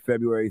Friday,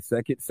 February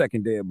 2nd,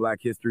 second day of Black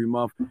History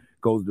Month,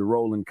 goes to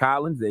Roland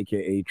Collins,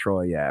 a.k.a.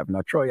 Troy Ave.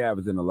 Now, Troy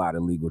Ave is in a lot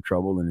of legal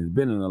trouble and has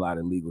been in a lot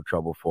of legal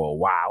trouble for a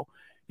while.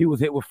 He was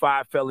hit with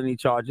 5 felony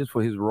charges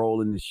for his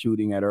role in the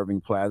shooting at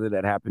Irving Plaza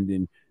that happened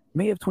in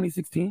May of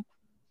 2016.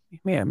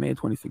 Yeah, May of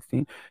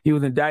 2016. He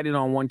was indicted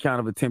on 1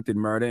 count of attempted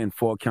murder and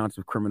 4 counts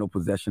of criminal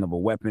possession of a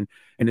weapon.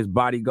 And his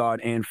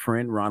bodyguard and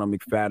friend, Ronald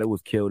McFadden,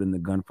 was killed in the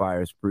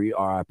gunfire spree,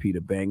 R.I.P.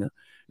 to Banger.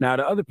 Now,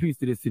 the other piece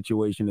to this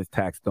situation is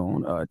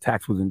Taxstone.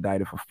 Tax was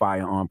indicted for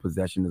firearm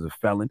possession as a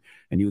felon,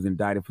 and he was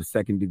indicted for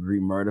second-degree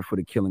murder for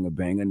the killing of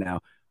Banger.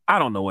 Now, I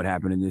don't know what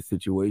happened in this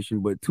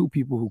situation, but 2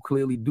 people who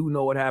clearly do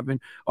know what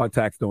happened are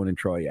Taxstone and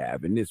Troy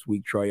Ave. And this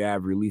week, Troy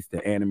Ave released an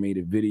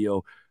animated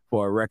video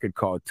for a record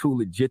called Too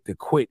Legit to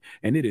Quit.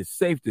 And it is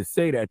safe to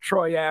say that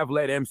Troy Ave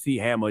let MC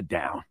Hammer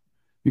down.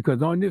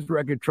 Because on this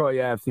record,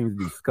 Troy Ave seems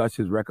to discuss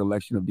his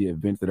recollection of the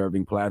events at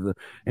Irving Plaza,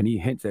 and he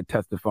hints at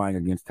testifying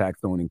against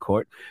Taxstone in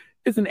court.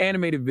 It's an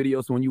animated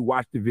video, so when you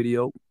watch the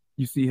video,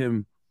 you see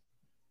him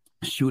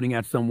shooting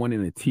at someone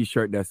in a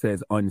T-shirt that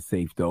says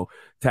unsafe, though.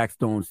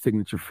 Taxstone's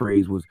signature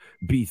phrase was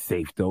be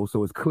safe, though,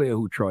 so it's clear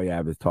who Troy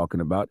Ave is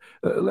talking about.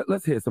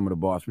 Let's hear some of the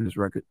bars from this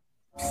record.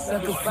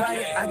 Sucker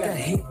fire, I got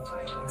hit.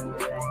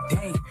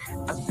 Dang,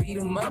 I beat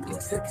him up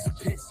and took his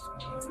piss.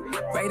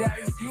 Right out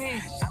his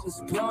hand, I was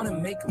blown to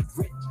make him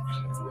rip.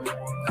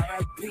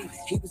 R.I.P.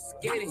 He was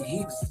scared and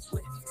he was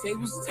swift.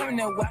 Tables turned,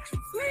 now watch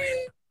him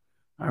flip.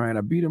 All right,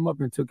 I beat him up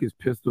and took his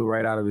pistol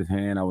right out of his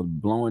hand. I was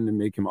blowing to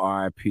make him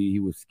R.I.P. He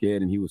was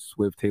scared and he was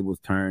swift. Tables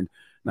turned.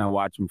 Now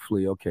watch him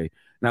flee. Okay,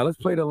 now let's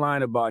play the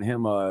line about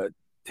him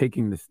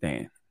taking the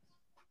stand.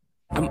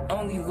 I'm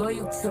only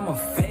loyal to my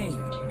fame.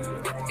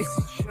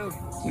 It's true.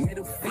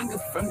 Middle finger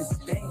from the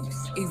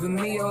stains. Either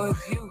me or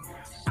it's you.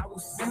 I will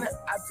send it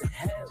out to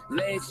hell.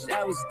 Last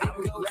showers,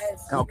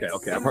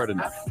 Okay, I've heard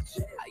enough.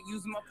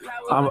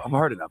 I've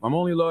heard enough. I'm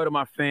only loyal to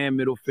my fan.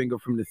 Middle finger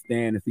from the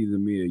stand. It's either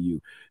me or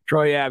you.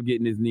 Troy Ave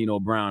getting his Nino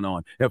Brown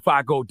on. If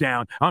I go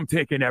down, I'm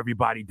taking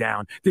everybody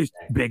down. This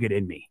bigger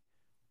than me.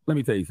 Let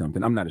me tell you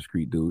something. I'm not a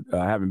street dude.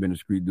 I haven't been a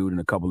street dude in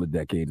a couple of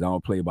decades. I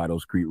don't play by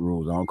those street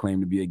rules. I don't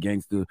claim to be a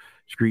gangster,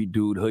 street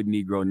dude, hood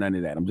Negro, none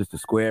of that. I'm just a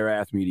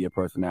square-ass media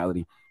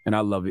personality, and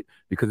I love it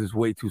because it's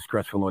way too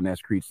stressful on that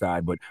street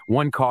side. But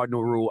one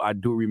cardinal rule I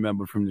do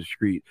remember from the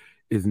street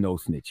is no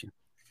snitching.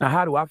 Now,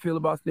 how do I feel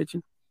about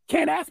snitching?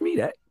 Can't ask me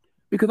that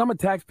because I'm a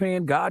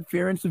tax-paying,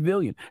 God-fearing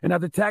civilian. And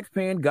as a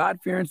tax-paying,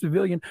 God-fearing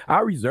civilian,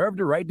 I reserve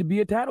the right to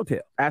be a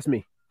tattletale. Ask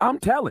me. I'm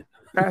telling.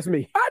 Ask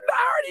me. I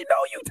already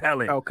know you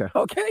telling.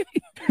 Okay.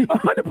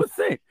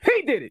 100%.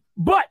 He did it.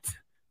 But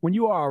when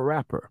you are a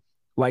rapper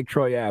like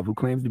Troy Ave, who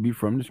claims to be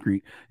from the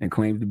street and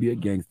claims to be a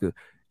gangster,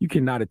 you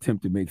cannot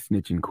attempt to make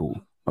snitching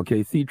cool.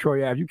 Okay, see,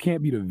 Troy Ave, you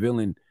can't be the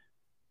villain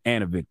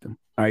and a victim.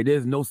 All right,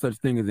 there's no such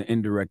thing as an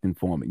indirect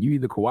informant. You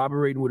either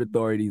cooperating with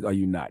authorities or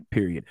you're not,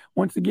 period.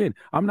 Once again,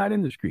 I'm not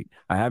in the street.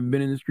 I haven't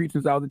been in the street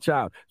since I was a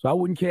child, so I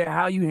wouldn't care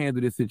how you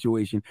handle this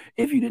situation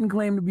if you didn't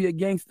claim to be a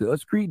gangster, a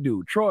street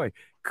dude. Troy,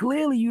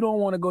 clearly you don't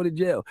want to go to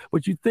jail,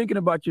 but you're thinking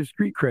about your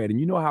street cred, and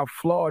you know how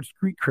flawed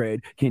street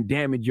cred can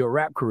damage your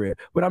rap career.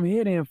 But I'm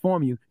here to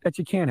inform you that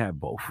you can't have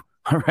both.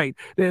 All right,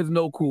 there's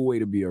no cool way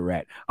to be a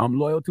rat. I'm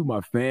loyal to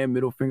my fan,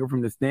 middle finger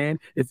from the stand.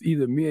 It's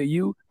either me or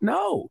you.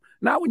 No,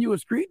 not when you're a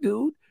street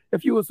dude.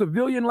 If you're a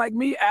civilian like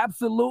me,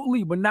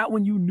 absolutely, but not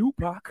when you knew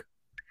Pac.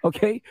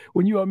 Okay,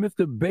 when you are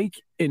Mr.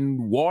 Bake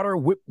in water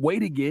whip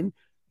weight again,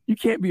 you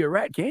can't be a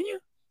rat, can you?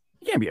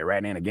 You can't be a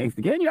rat and a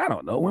gangster, can you? I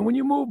don't know. When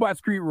you move by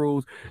street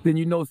rules, then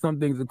you know some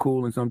things are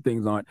cool and some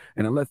things aren't.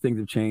 And unless things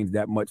have changed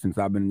that much since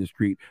I've been in the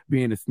street,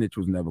 being a snitch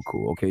was never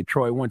cool. Okay,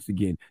 Troy, once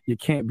again, you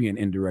can't be an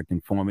indirect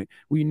informant.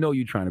 We know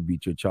you're trying to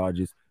beat your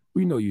charges.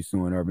 We know you're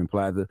suing Urban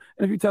Plaza.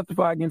 And if you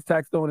testify against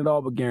Taxstone, it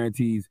all but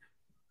guarantees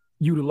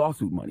you the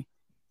lawsuit money.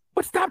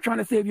 But stop trying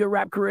to save your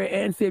rap career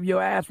and save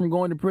your ass from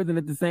going to prison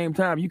at the same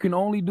time. You can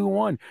only do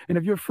one. And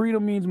if your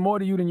freedom means more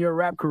to you than your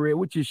rap career,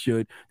 which it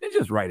should, then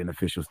just write an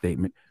official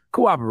statement.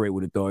 Cooperate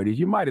with authorities.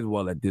 You might as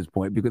well at this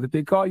point, because if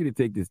they call you to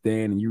take the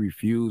stand and you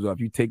refuse, or if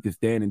you take the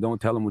stand and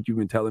don't tell them what you've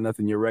been telling us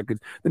in your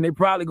records, then they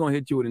probably going to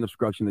hit you with an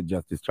obstruction of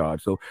justice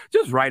charge. So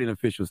just write an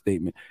official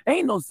statement.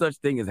 Ain't no such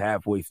thing as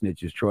halfway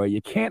snitches, Troy.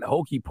 You can't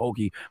hokey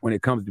pokey when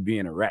it comes to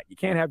being a rat. You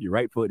can't have your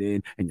right foot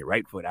in and your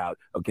right foot out,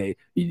 okay?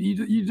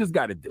 You just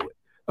got to do it.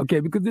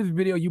 Okay, because this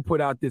video you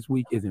put out this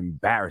week is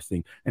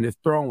embarrassing, and it's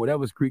throwing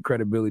whatever street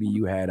credibility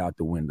you had out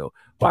the window.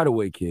 By the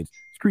way, kids,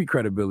 street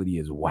credibility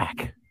is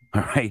whack.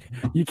 All right,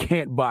 you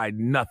can't buy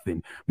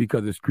nothing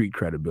because of street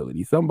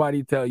credibility.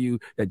 Somebody tell you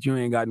that you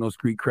ain't got no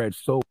street cred,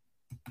 so.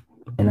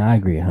 And I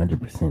agree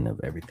 100% of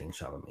everything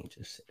Charlamagne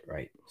just said,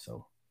 right?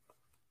 So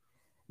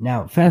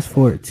now fast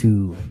forward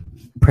to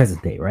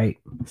present day, right?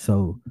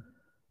 So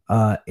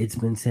it's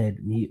been said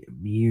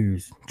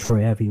years.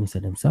 Troy Ave even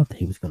said himself that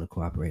he was going to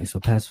cooperate. So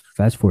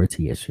fast forward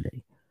to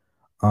yesterday.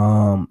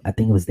 I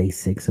think it was day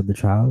 6 of the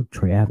trial.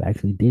 Troy Ave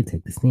actually did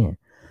take the stand,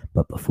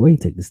 but before he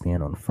took the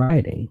stand on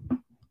Friday,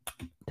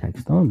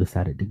 Taxstone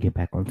decided to get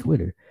back on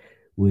Twitter,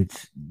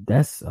 which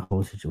that's a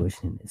whole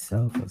situation in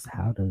itself. Is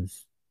how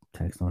does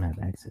Taxstone have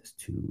access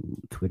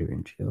to Twitter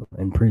in jail,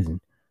 in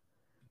prison,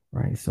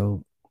 right?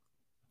 So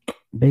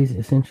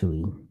basically,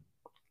 essentially,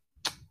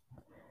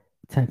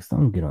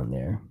 Taxstone get on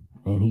there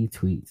and he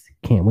tweets,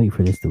 "Can't wait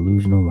for this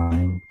delusional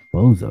lying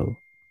bozo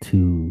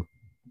to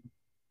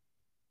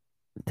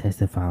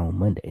testify on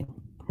Monday,"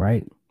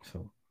 right?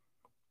 So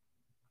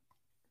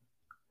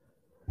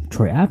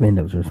Troy Ave ends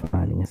up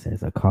responding and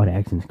says, "A call to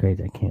action is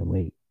crazy. I can't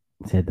wait,"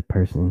 said the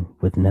person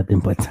with nothing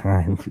but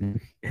time.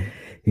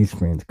 His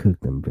friends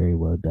cooked them. Very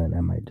well done.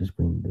 I might just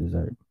bring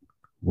dessert.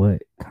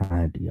 What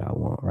kind do y'all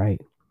want, right?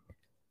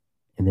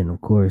 And then, of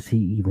course, he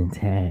even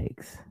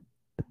tags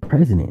the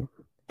president.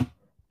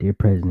 "Dear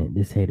President,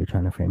 this hater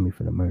trying to frame me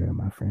for the murder of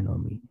my friend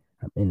on me.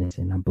 I'm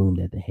innocent. I boomed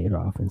at the hater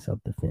off in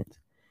self-defense.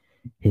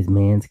 His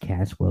man's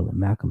Cashwell and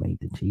Malcolm ate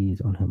the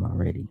cheese on him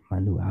already. My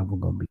new album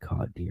gonna be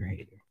called Dear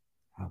Hater.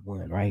 I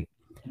won," right?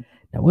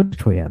 Now, what is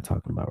Troy out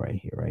talking about right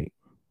here, right?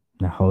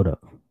 Now, hold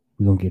up.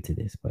 We're going to get to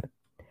this, but...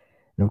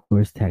 And, of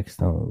course,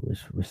 Taxstone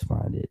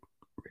responded,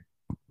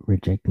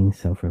 "Rejecting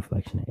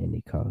self-reflection at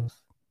any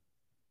cost.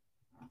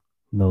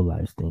 Low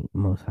lives think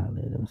most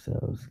highly of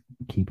themselves,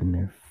 keeping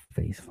their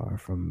face far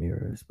from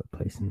mirrors, but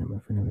placing them in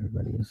front of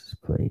everybody else's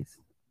place."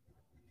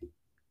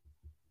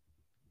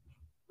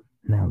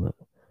 Now, look.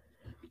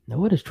 Now,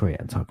 what is Troy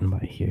out talking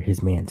about here?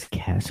 His man's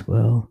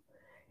Cashwell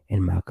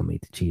and Malcolm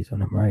ate the cheese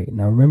on him, right?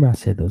 Now, remember I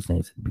said those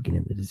names at the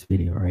beginning of this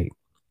video, right?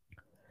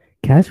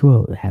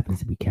 Cashwell happens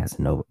to be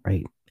Casanova,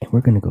 right? And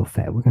we're going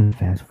to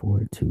fast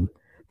forward to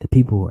the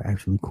people who are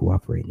actually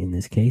cooperating in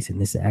this case. And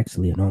this is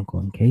actually an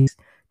ongoing case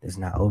that's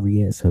not over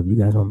yet. So if you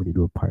guys want me to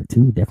do a part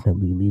 2,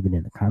 definitely leave it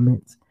in the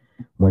comments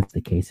once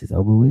the case is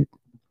over with.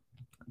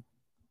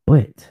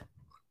 But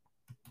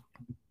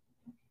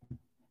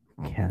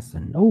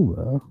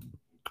Casanova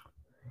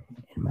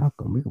and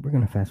Malcolm, we're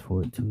going to fast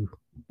forward to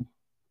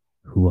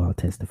who all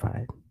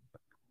testified.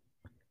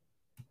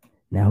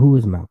 Now, who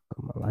is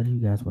Malcolm? A lot of you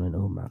guys want to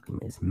know who Malcolm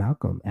is.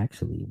 Malcolm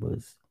actually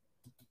was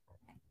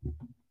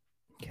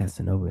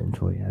Casanova and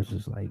Troy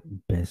Ave's like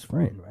best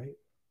friend, right?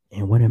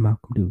 And what did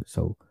Malcolm do?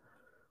 So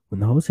when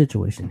the whole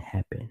situation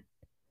happened,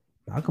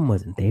 Malcolm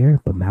wasn't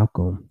there, but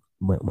Malcolm,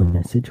 when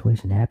that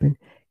situation happened,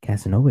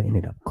 Casanova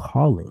ended up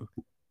calling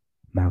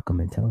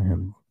Malcolm and telling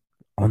him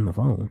on the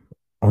phone,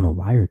 on a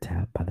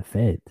wiretap by the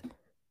feds,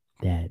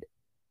 that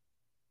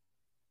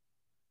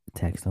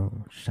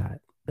Taxstone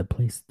shot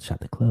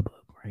the club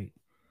up, right?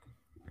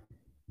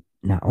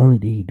 Not only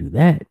did he do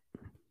that,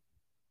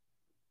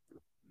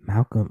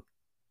 Malcolm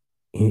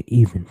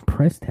even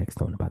pressed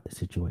Taxstone about the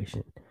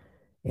situation,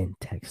 and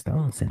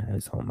Taxstone sent out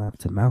his own map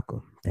to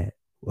Malcolm that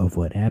of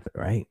what happened,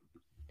 right?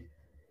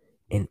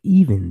 And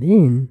even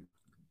then,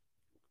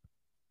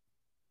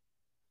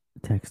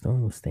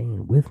 Taxstone was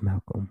staying with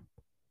Malcolm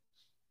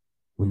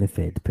when the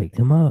feds picked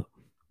him up.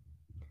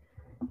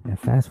 Now,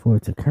 fast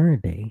forward to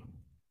current day,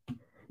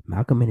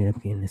 Malcolm ended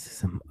up getting into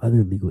some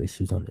other legal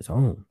issues on his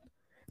own.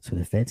 So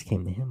the feds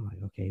came to him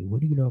like, "Okay,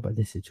 what do you know about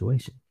this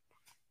situation?"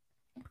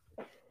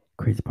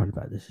 Crazy part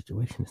about this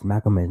situation is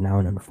Malcolm is now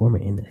an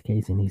informant in this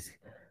case, and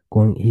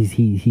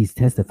he's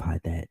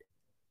testified that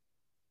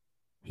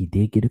he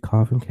did get a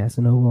call from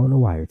Casanova on the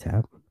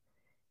wiretap,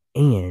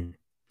 and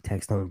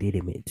Taxstone did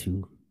admit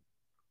to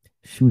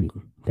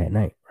shooting that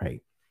night,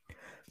 right?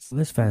 So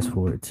let's fast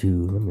forward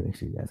to, let me make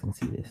sure you guys can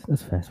see this.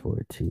 Let's fast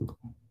forward to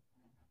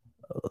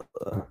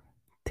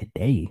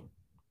today.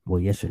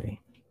 yesterday.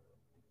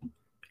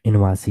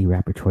 NYC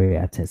rapper Troy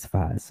Ave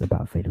testifies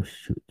about fatal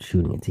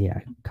shooting at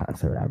T.I.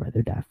 concert. I'd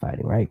rather die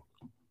fighting, right?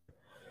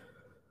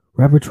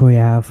 Rapper Troy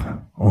Ave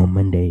on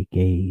Monday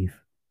gave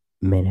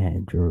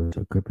Manhattan jurors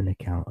a gripping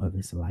account of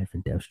his life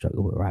and death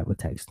struggle with rival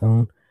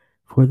Taxstone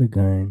for the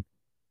gun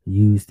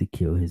used to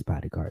kill his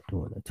bodyguard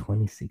during a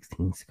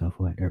 2016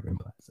 scuffle at Urban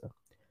Plaza.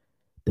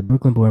 The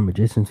Brooklyn-born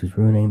magician, whose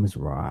real name is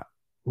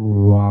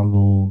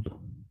Roland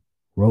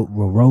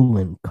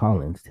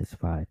Collins,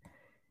 testified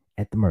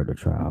at the murder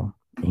trial,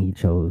 and he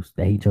chose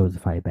to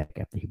fight back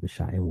after he was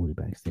shot and wounded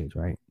backstage,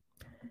 right?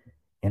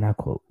 And I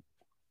quote,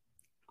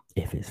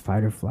 "If it's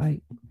fight or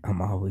flight,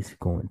 I'm always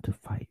going to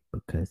fight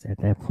because at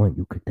that point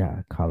you could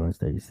die." Collins,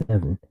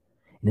 37.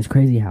 And it's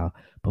crazy how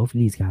both of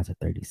these guys are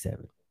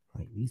 37.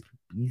 Like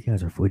these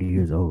guys are 40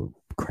 years old,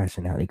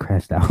 crashing out. They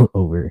crashed out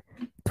over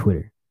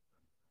Twitter.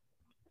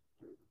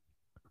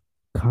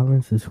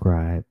 Collins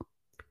described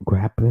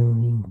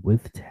grappling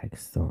with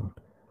Taxstone,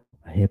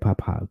 a hip-hop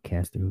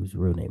podcaster whose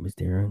real name is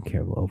Darren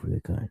Carroll, over the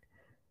gun.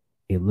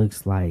 It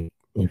looks like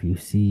if you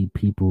see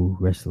people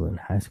wrestle in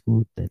high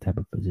school, that type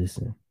of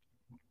position.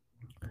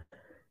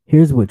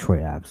 Here's what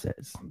Troy Ave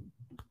says.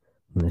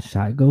 When the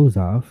shot goes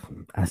off,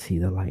 I see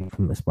the light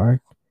from the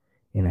spark,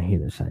 and I hear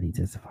the shot. He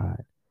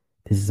testified.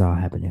 This is all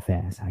happening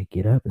fast. I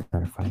get up and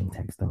start fighting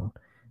Taxstone,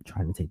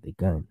 trying to take the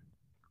gun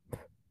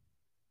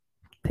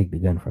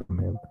from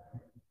him.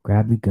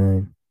 Grab the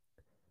gun.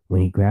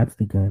 When he grabs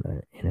the gun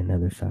and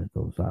another shot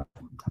goes off,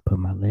 I put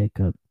my leg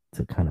up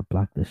to kind of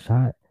block the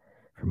shot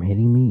from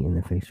hitting me in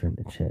the face or in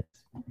the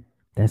chest.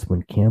 That's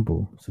when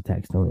Campbell, so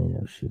Taxstone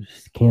ended up shooting.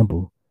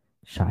 Campbell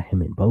shot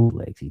him in both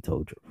legs, he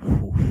told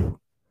you.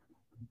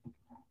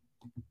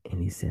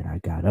 And he said, I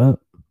got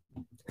up,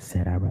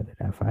 said I'd rather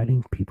die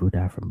fighting. People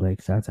die from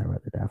leg shots. I'd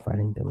rather die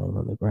fighting than laying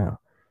on the ground.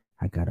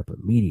 I got up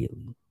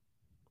immediately.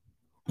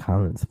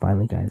 Collins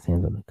finally got his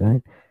hands on the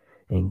gun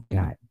and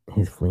got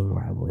his fleeing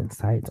rival in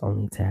sights,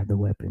 only to have the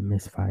weapon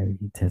misfire.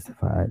 He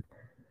testified.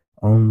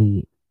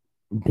 Only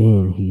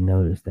then he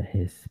noticed that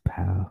his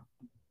pal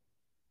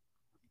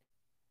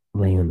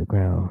lay on the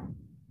ground.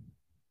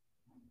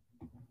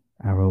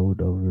 I rolled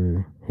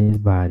his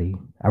body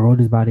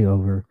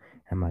over.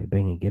 I'm like,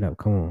 banging, get up,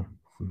 come on.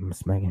 I'm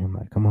smacking him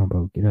like, come on,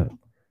 bro, get up.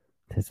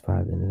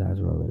 Testified that his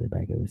eyes rolling in the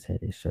back of his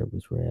head. His shirt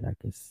was red. I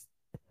could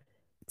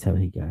tell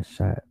he got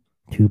shot.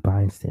 Two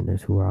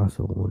bystanders who were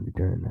also wounded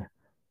during the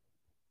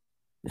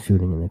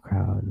shooting in the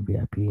crowd in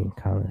VIP and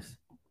Collins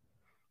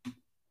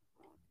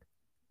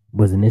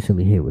was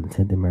initially hit with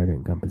attempted murder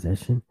and gun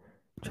possession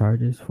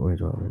charges for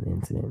his role in the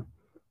incident.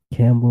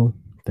 Campbell,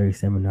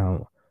 37,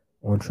 now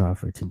on trial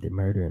for attempted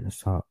murder and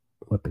assault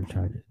weapon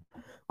charges.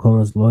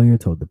 Collins' lawyer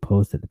told the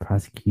Post that the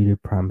prosecutor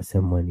promised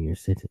him 1 year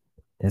sentence.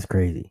 That's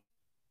crazy.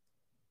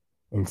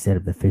 Instead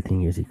of the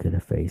 15 years he could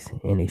have faced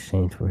in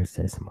exchange for his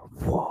testimony.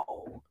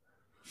 Whoa.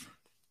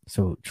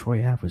 So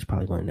Troy Ave was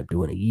probably going to end up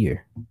doing a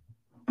year.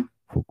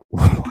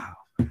 Wow.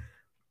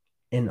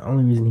 And the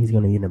only reason he's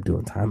going to end up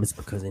doing time is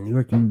because in New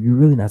York, you're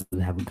really not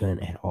supposed to have a gun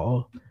at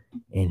all.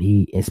 And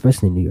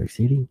especially in New York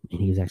City, and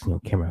he was actually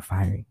on camera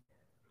firing.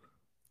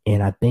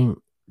 And I think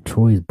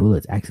Troy's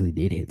bullets actually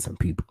did hit some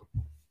people.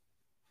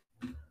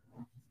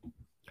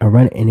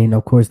 And then,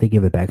 of course, they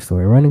give a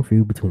backstory. A running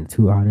feud between the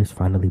two artists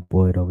finally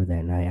boiled over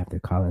that night after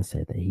Collins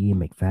said that he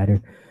and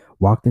McFadden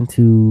walked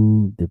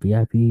into the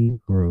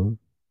VIP room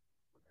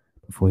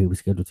before he was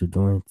scheduled to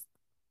join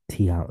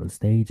T out on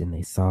stage, and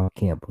they saw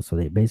Campbell. So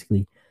they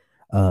basically,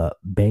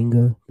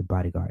 Banga, the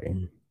bodyguard,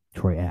 and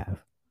Troy Ave,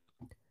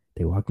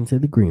 they walked into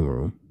the green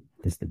room.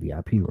 This is the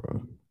VIP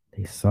room.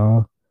 They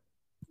saw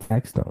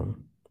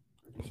Taxstone.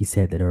 He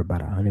said that there were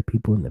about 100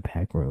 people in the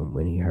packed room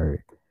when he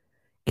heard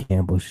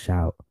Campbell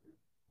shout,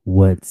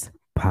 "What's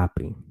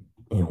popping?"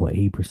 in what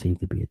he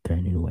perceived to be a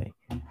threatening way.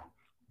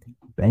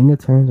 Banga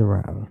turns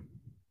around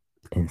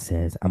and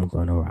says, "I'm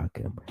going to rock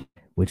him,"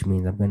 which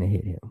means I'm going to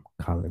hit him.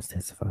 Collins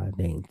testified.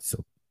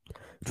 So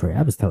Troy,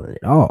 I was telling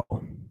it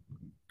all.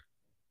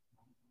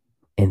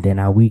 And then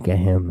I wink at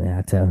him and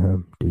I tell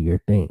him, "Do your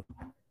thing."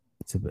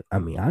 So, I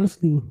mean,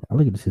 honestly, I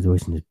look at the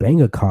situation as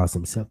Banga caused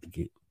himself to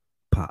get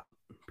popped.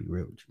 Be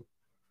real with you.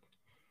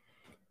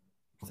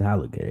 So I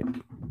look at it.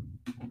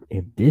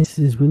 If this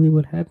is really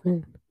what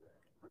happened,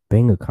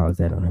 Banga caused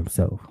that on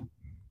himself.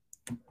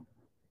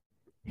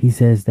 He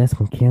says that's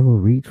when Campbell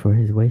reached for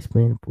his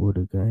waistband, pulled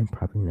a gun,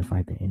 probably in a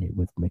fight that ended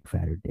with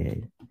McFadden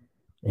dead.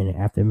 In the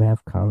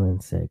aftermath,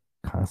 Collins said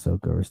console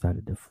girls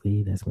started to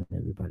flee. That's when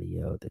everybody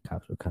yelled the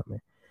cops were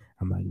coming.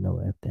 I'm like, no,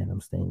 F that,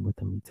 I'm staying with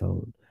him, he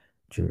told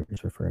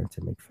jurors, referring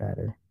to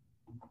McFadden.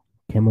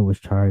 Campbell was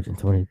charged in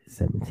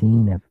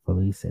 2017 after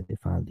police said they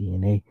found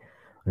DNA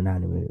on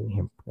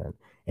him.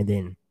 And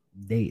then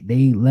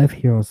they left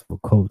here on some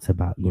quotes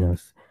about,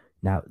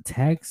 now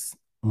Tax,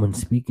 when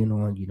speaking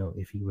on,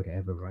 if he would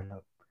ever run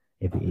up,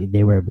 if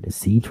they were able to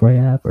see Troy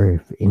Ave, or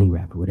if any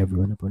rapper would ever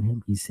run up on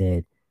him, he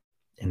said,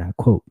 and I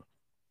quote,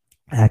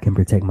 "I can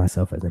protect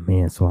myself as a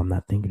man, so I'm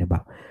not thinking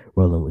about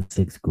rolling with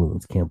 6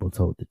 goons," Campbell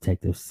told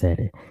detectives. Said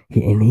it.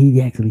 And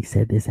he actually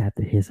said this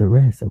after his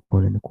arrest,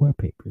 according to court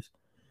papers.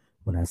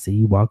 When I see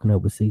you walking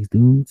up with 6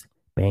 dudes,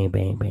 bang,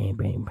 bang, bang,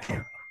 bang,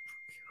 bang.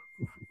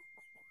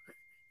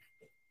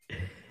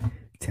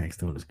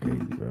 Taxstone is crazy,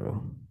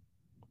 bro.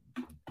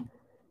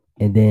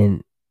 And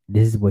then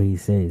this is what he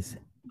says.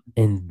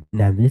 And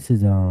now this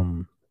is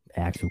an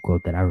actual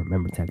quote that I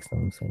remember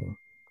Taxstone saying.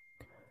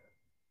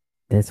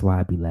 That's why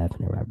I be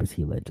laughing at rappers.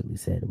 He allegedly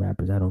said,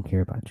 "Rappers, I don't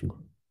care about you.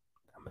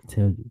 I'm gonna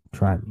tell you,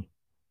 try me."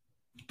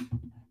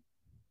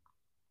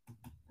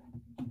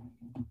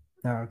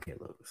 Now, okay,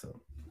 look. So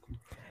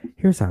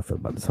here's how I feel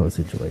about this whole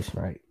situation,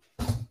 right?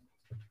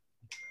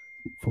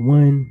 For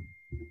one,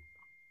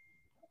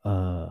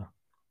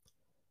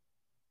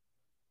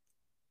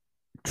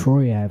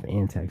 Troy Ave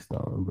and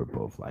Taxstone were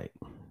both like,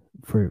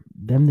 for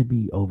them to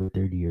be over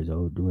 30 years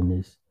old doing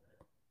this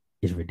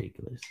is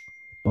ridiculous.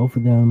 Both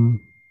of them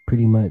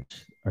pretty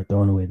much are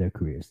throwing away their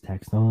careers.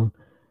 Taxstone,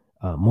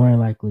 more than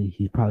likely,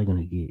 he's probably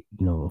going to get,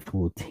 a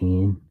full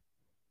 10.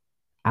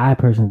 I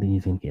personally think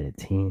he's going to get a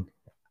 10.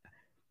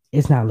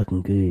 It's not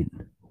looking good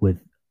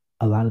with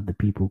a lot of the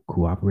people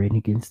cooperating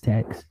against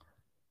Tax.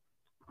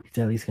 He's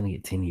at least going to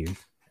get 10 years.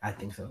 I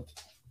think so.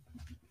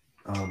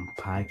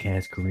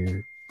 Podcast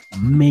career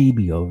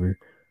maybe over.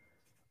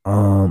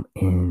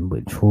 And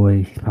with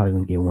Troy, he's probably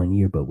gonna get 1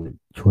 year, but with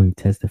Troy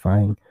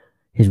testifying,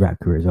 his rap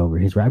career is over.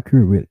 His rap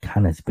career really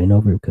kind of been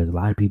over because a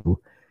lot of people,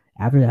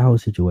 after that whole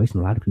situation,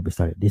 a lot of people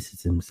started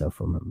distancing themselves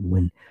from him.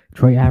 When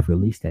Troy Ave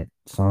released that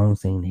song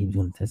saying that he was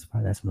gonna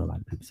testify, that's when a lot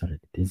of people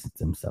started to distance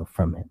themselves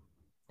from him.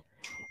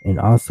 And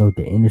also,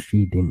 the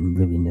industry didn't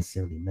really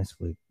necessarily mess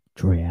with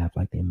Troy Ave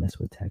like they messed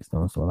with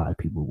Taxstone, so a lot of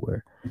people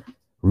were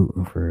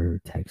rooting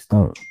for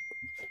Taxstone.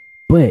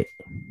 But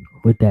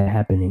with that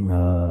happening,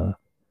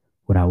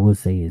 what I will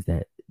say is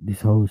that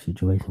this whole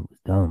situation was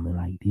dumb, and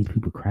like these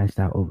people crashed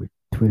out over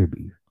Twitter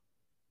beef.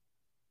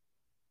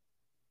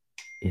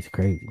 It's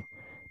crazy.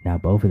 Now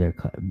both of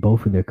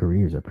their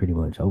careers are pretty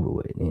much over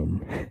with,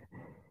 and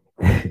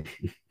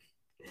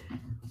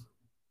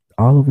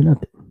all over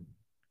nothing.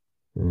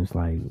 And it's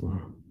like,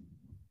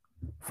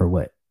 for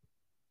what?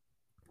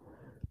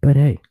 But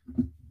hey,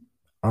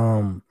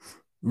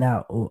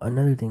 now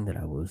another thing that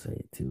I will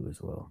say too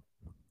as well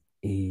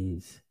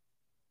is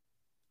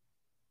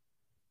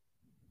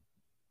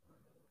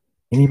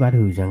anybody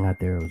who's young out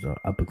there who's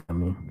up and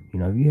coming,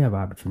 if you have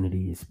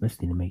opportunity,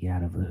 especially to make it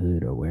out of a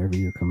hood or wherever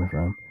you're coming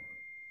from,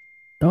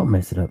 don't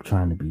mess it up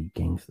trying to be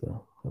gangster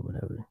or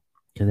whatever.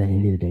 Because at the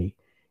end of the day,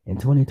 in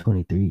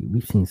 2023,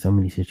 we've seen so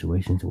many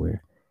situations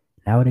where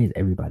nowadays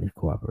everybody's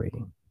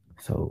cooperating.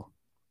 So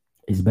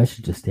it's best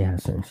to just stay out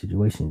of certain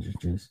situations and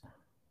just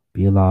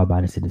be a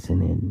law-abiding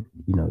citizen and,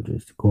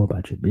 just go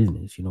about your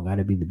business. You don't got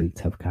to be the big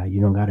tough guy. You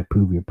don't got to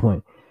prove your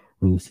point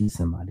when you see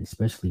somebody,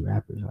 especially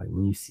rappers. Like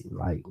when you see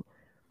like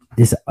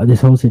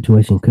this whole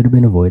situation could have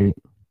been avoided,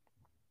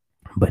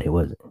 but it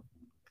wasn't.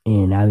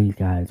 And now these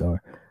guys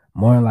are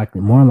more than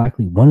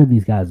likely, one of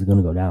these guys is going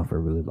to go down for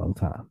a really long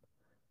time.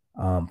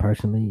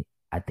 Personally,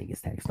 I think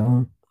it's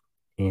Taxstone,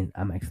 and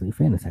I'm actually a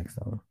fan of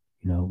Taxstone.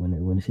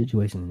 When the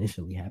situation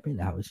initially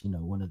happened, I was,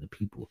 one of the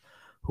people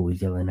who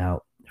was yelling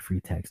out free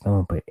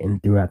Taxstone. But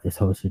throughout this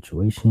whole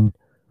situation,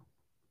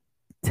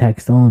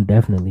 Taxstone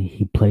definitely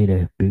he played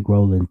a big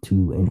role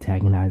into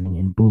antagonizing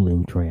and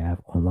bullying Troy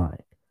Ave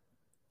online.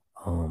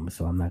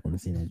 So I'm not gonna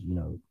say that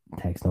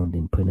Taxstone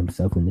didn't put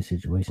himself in this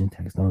situation.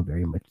 Taxstone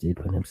very much did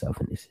put himself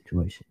in this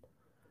situation.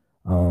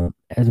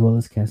 As well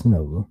as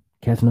Casanova.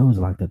 Casanova's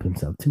locked up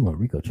himself too on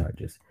RICO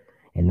charges,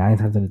 and 9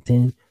 times out of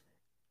 10,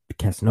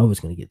 Casanova's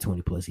gonna get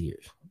 20 plus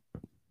years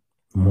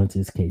once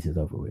his case is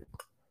over with.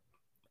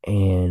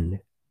 And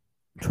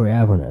Troy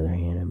Ave, on the other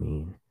hand, I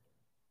mean,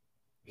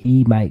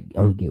 he might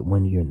only get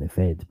 1 year in the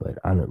feds, but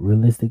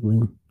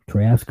realistically,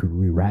 Troy Ave's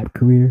rap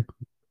career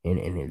and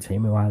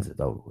entertainment wise is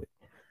over with.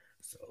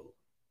 So,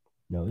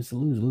 no, it's a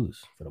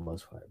lose-lose for the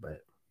most part.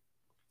 But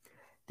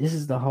this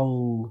is the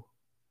whole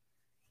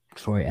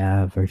Troy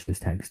Ave versus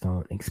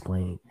Taxstone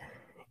explained,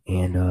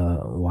 and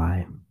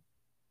why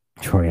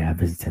Troy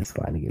Ave is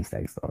testifying against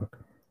Taxstone.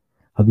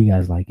 Hope you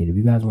guys like it. If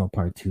you guys want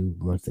part 2,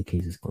 once the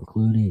case is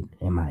concluded,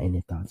 and my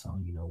any thoughts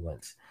on,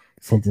 once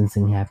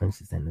sentencing happens,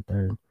 this and the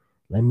third,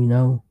 let me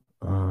know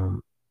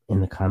in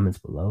the comments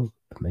below.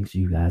 Make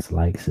sure you guys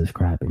like,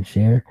 subscribe, and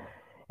share.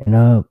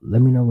 And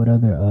let me know what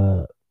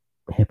other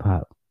hip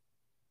hop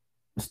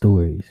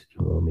stories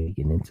you want me to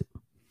get into.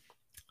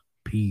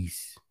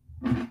 Peace.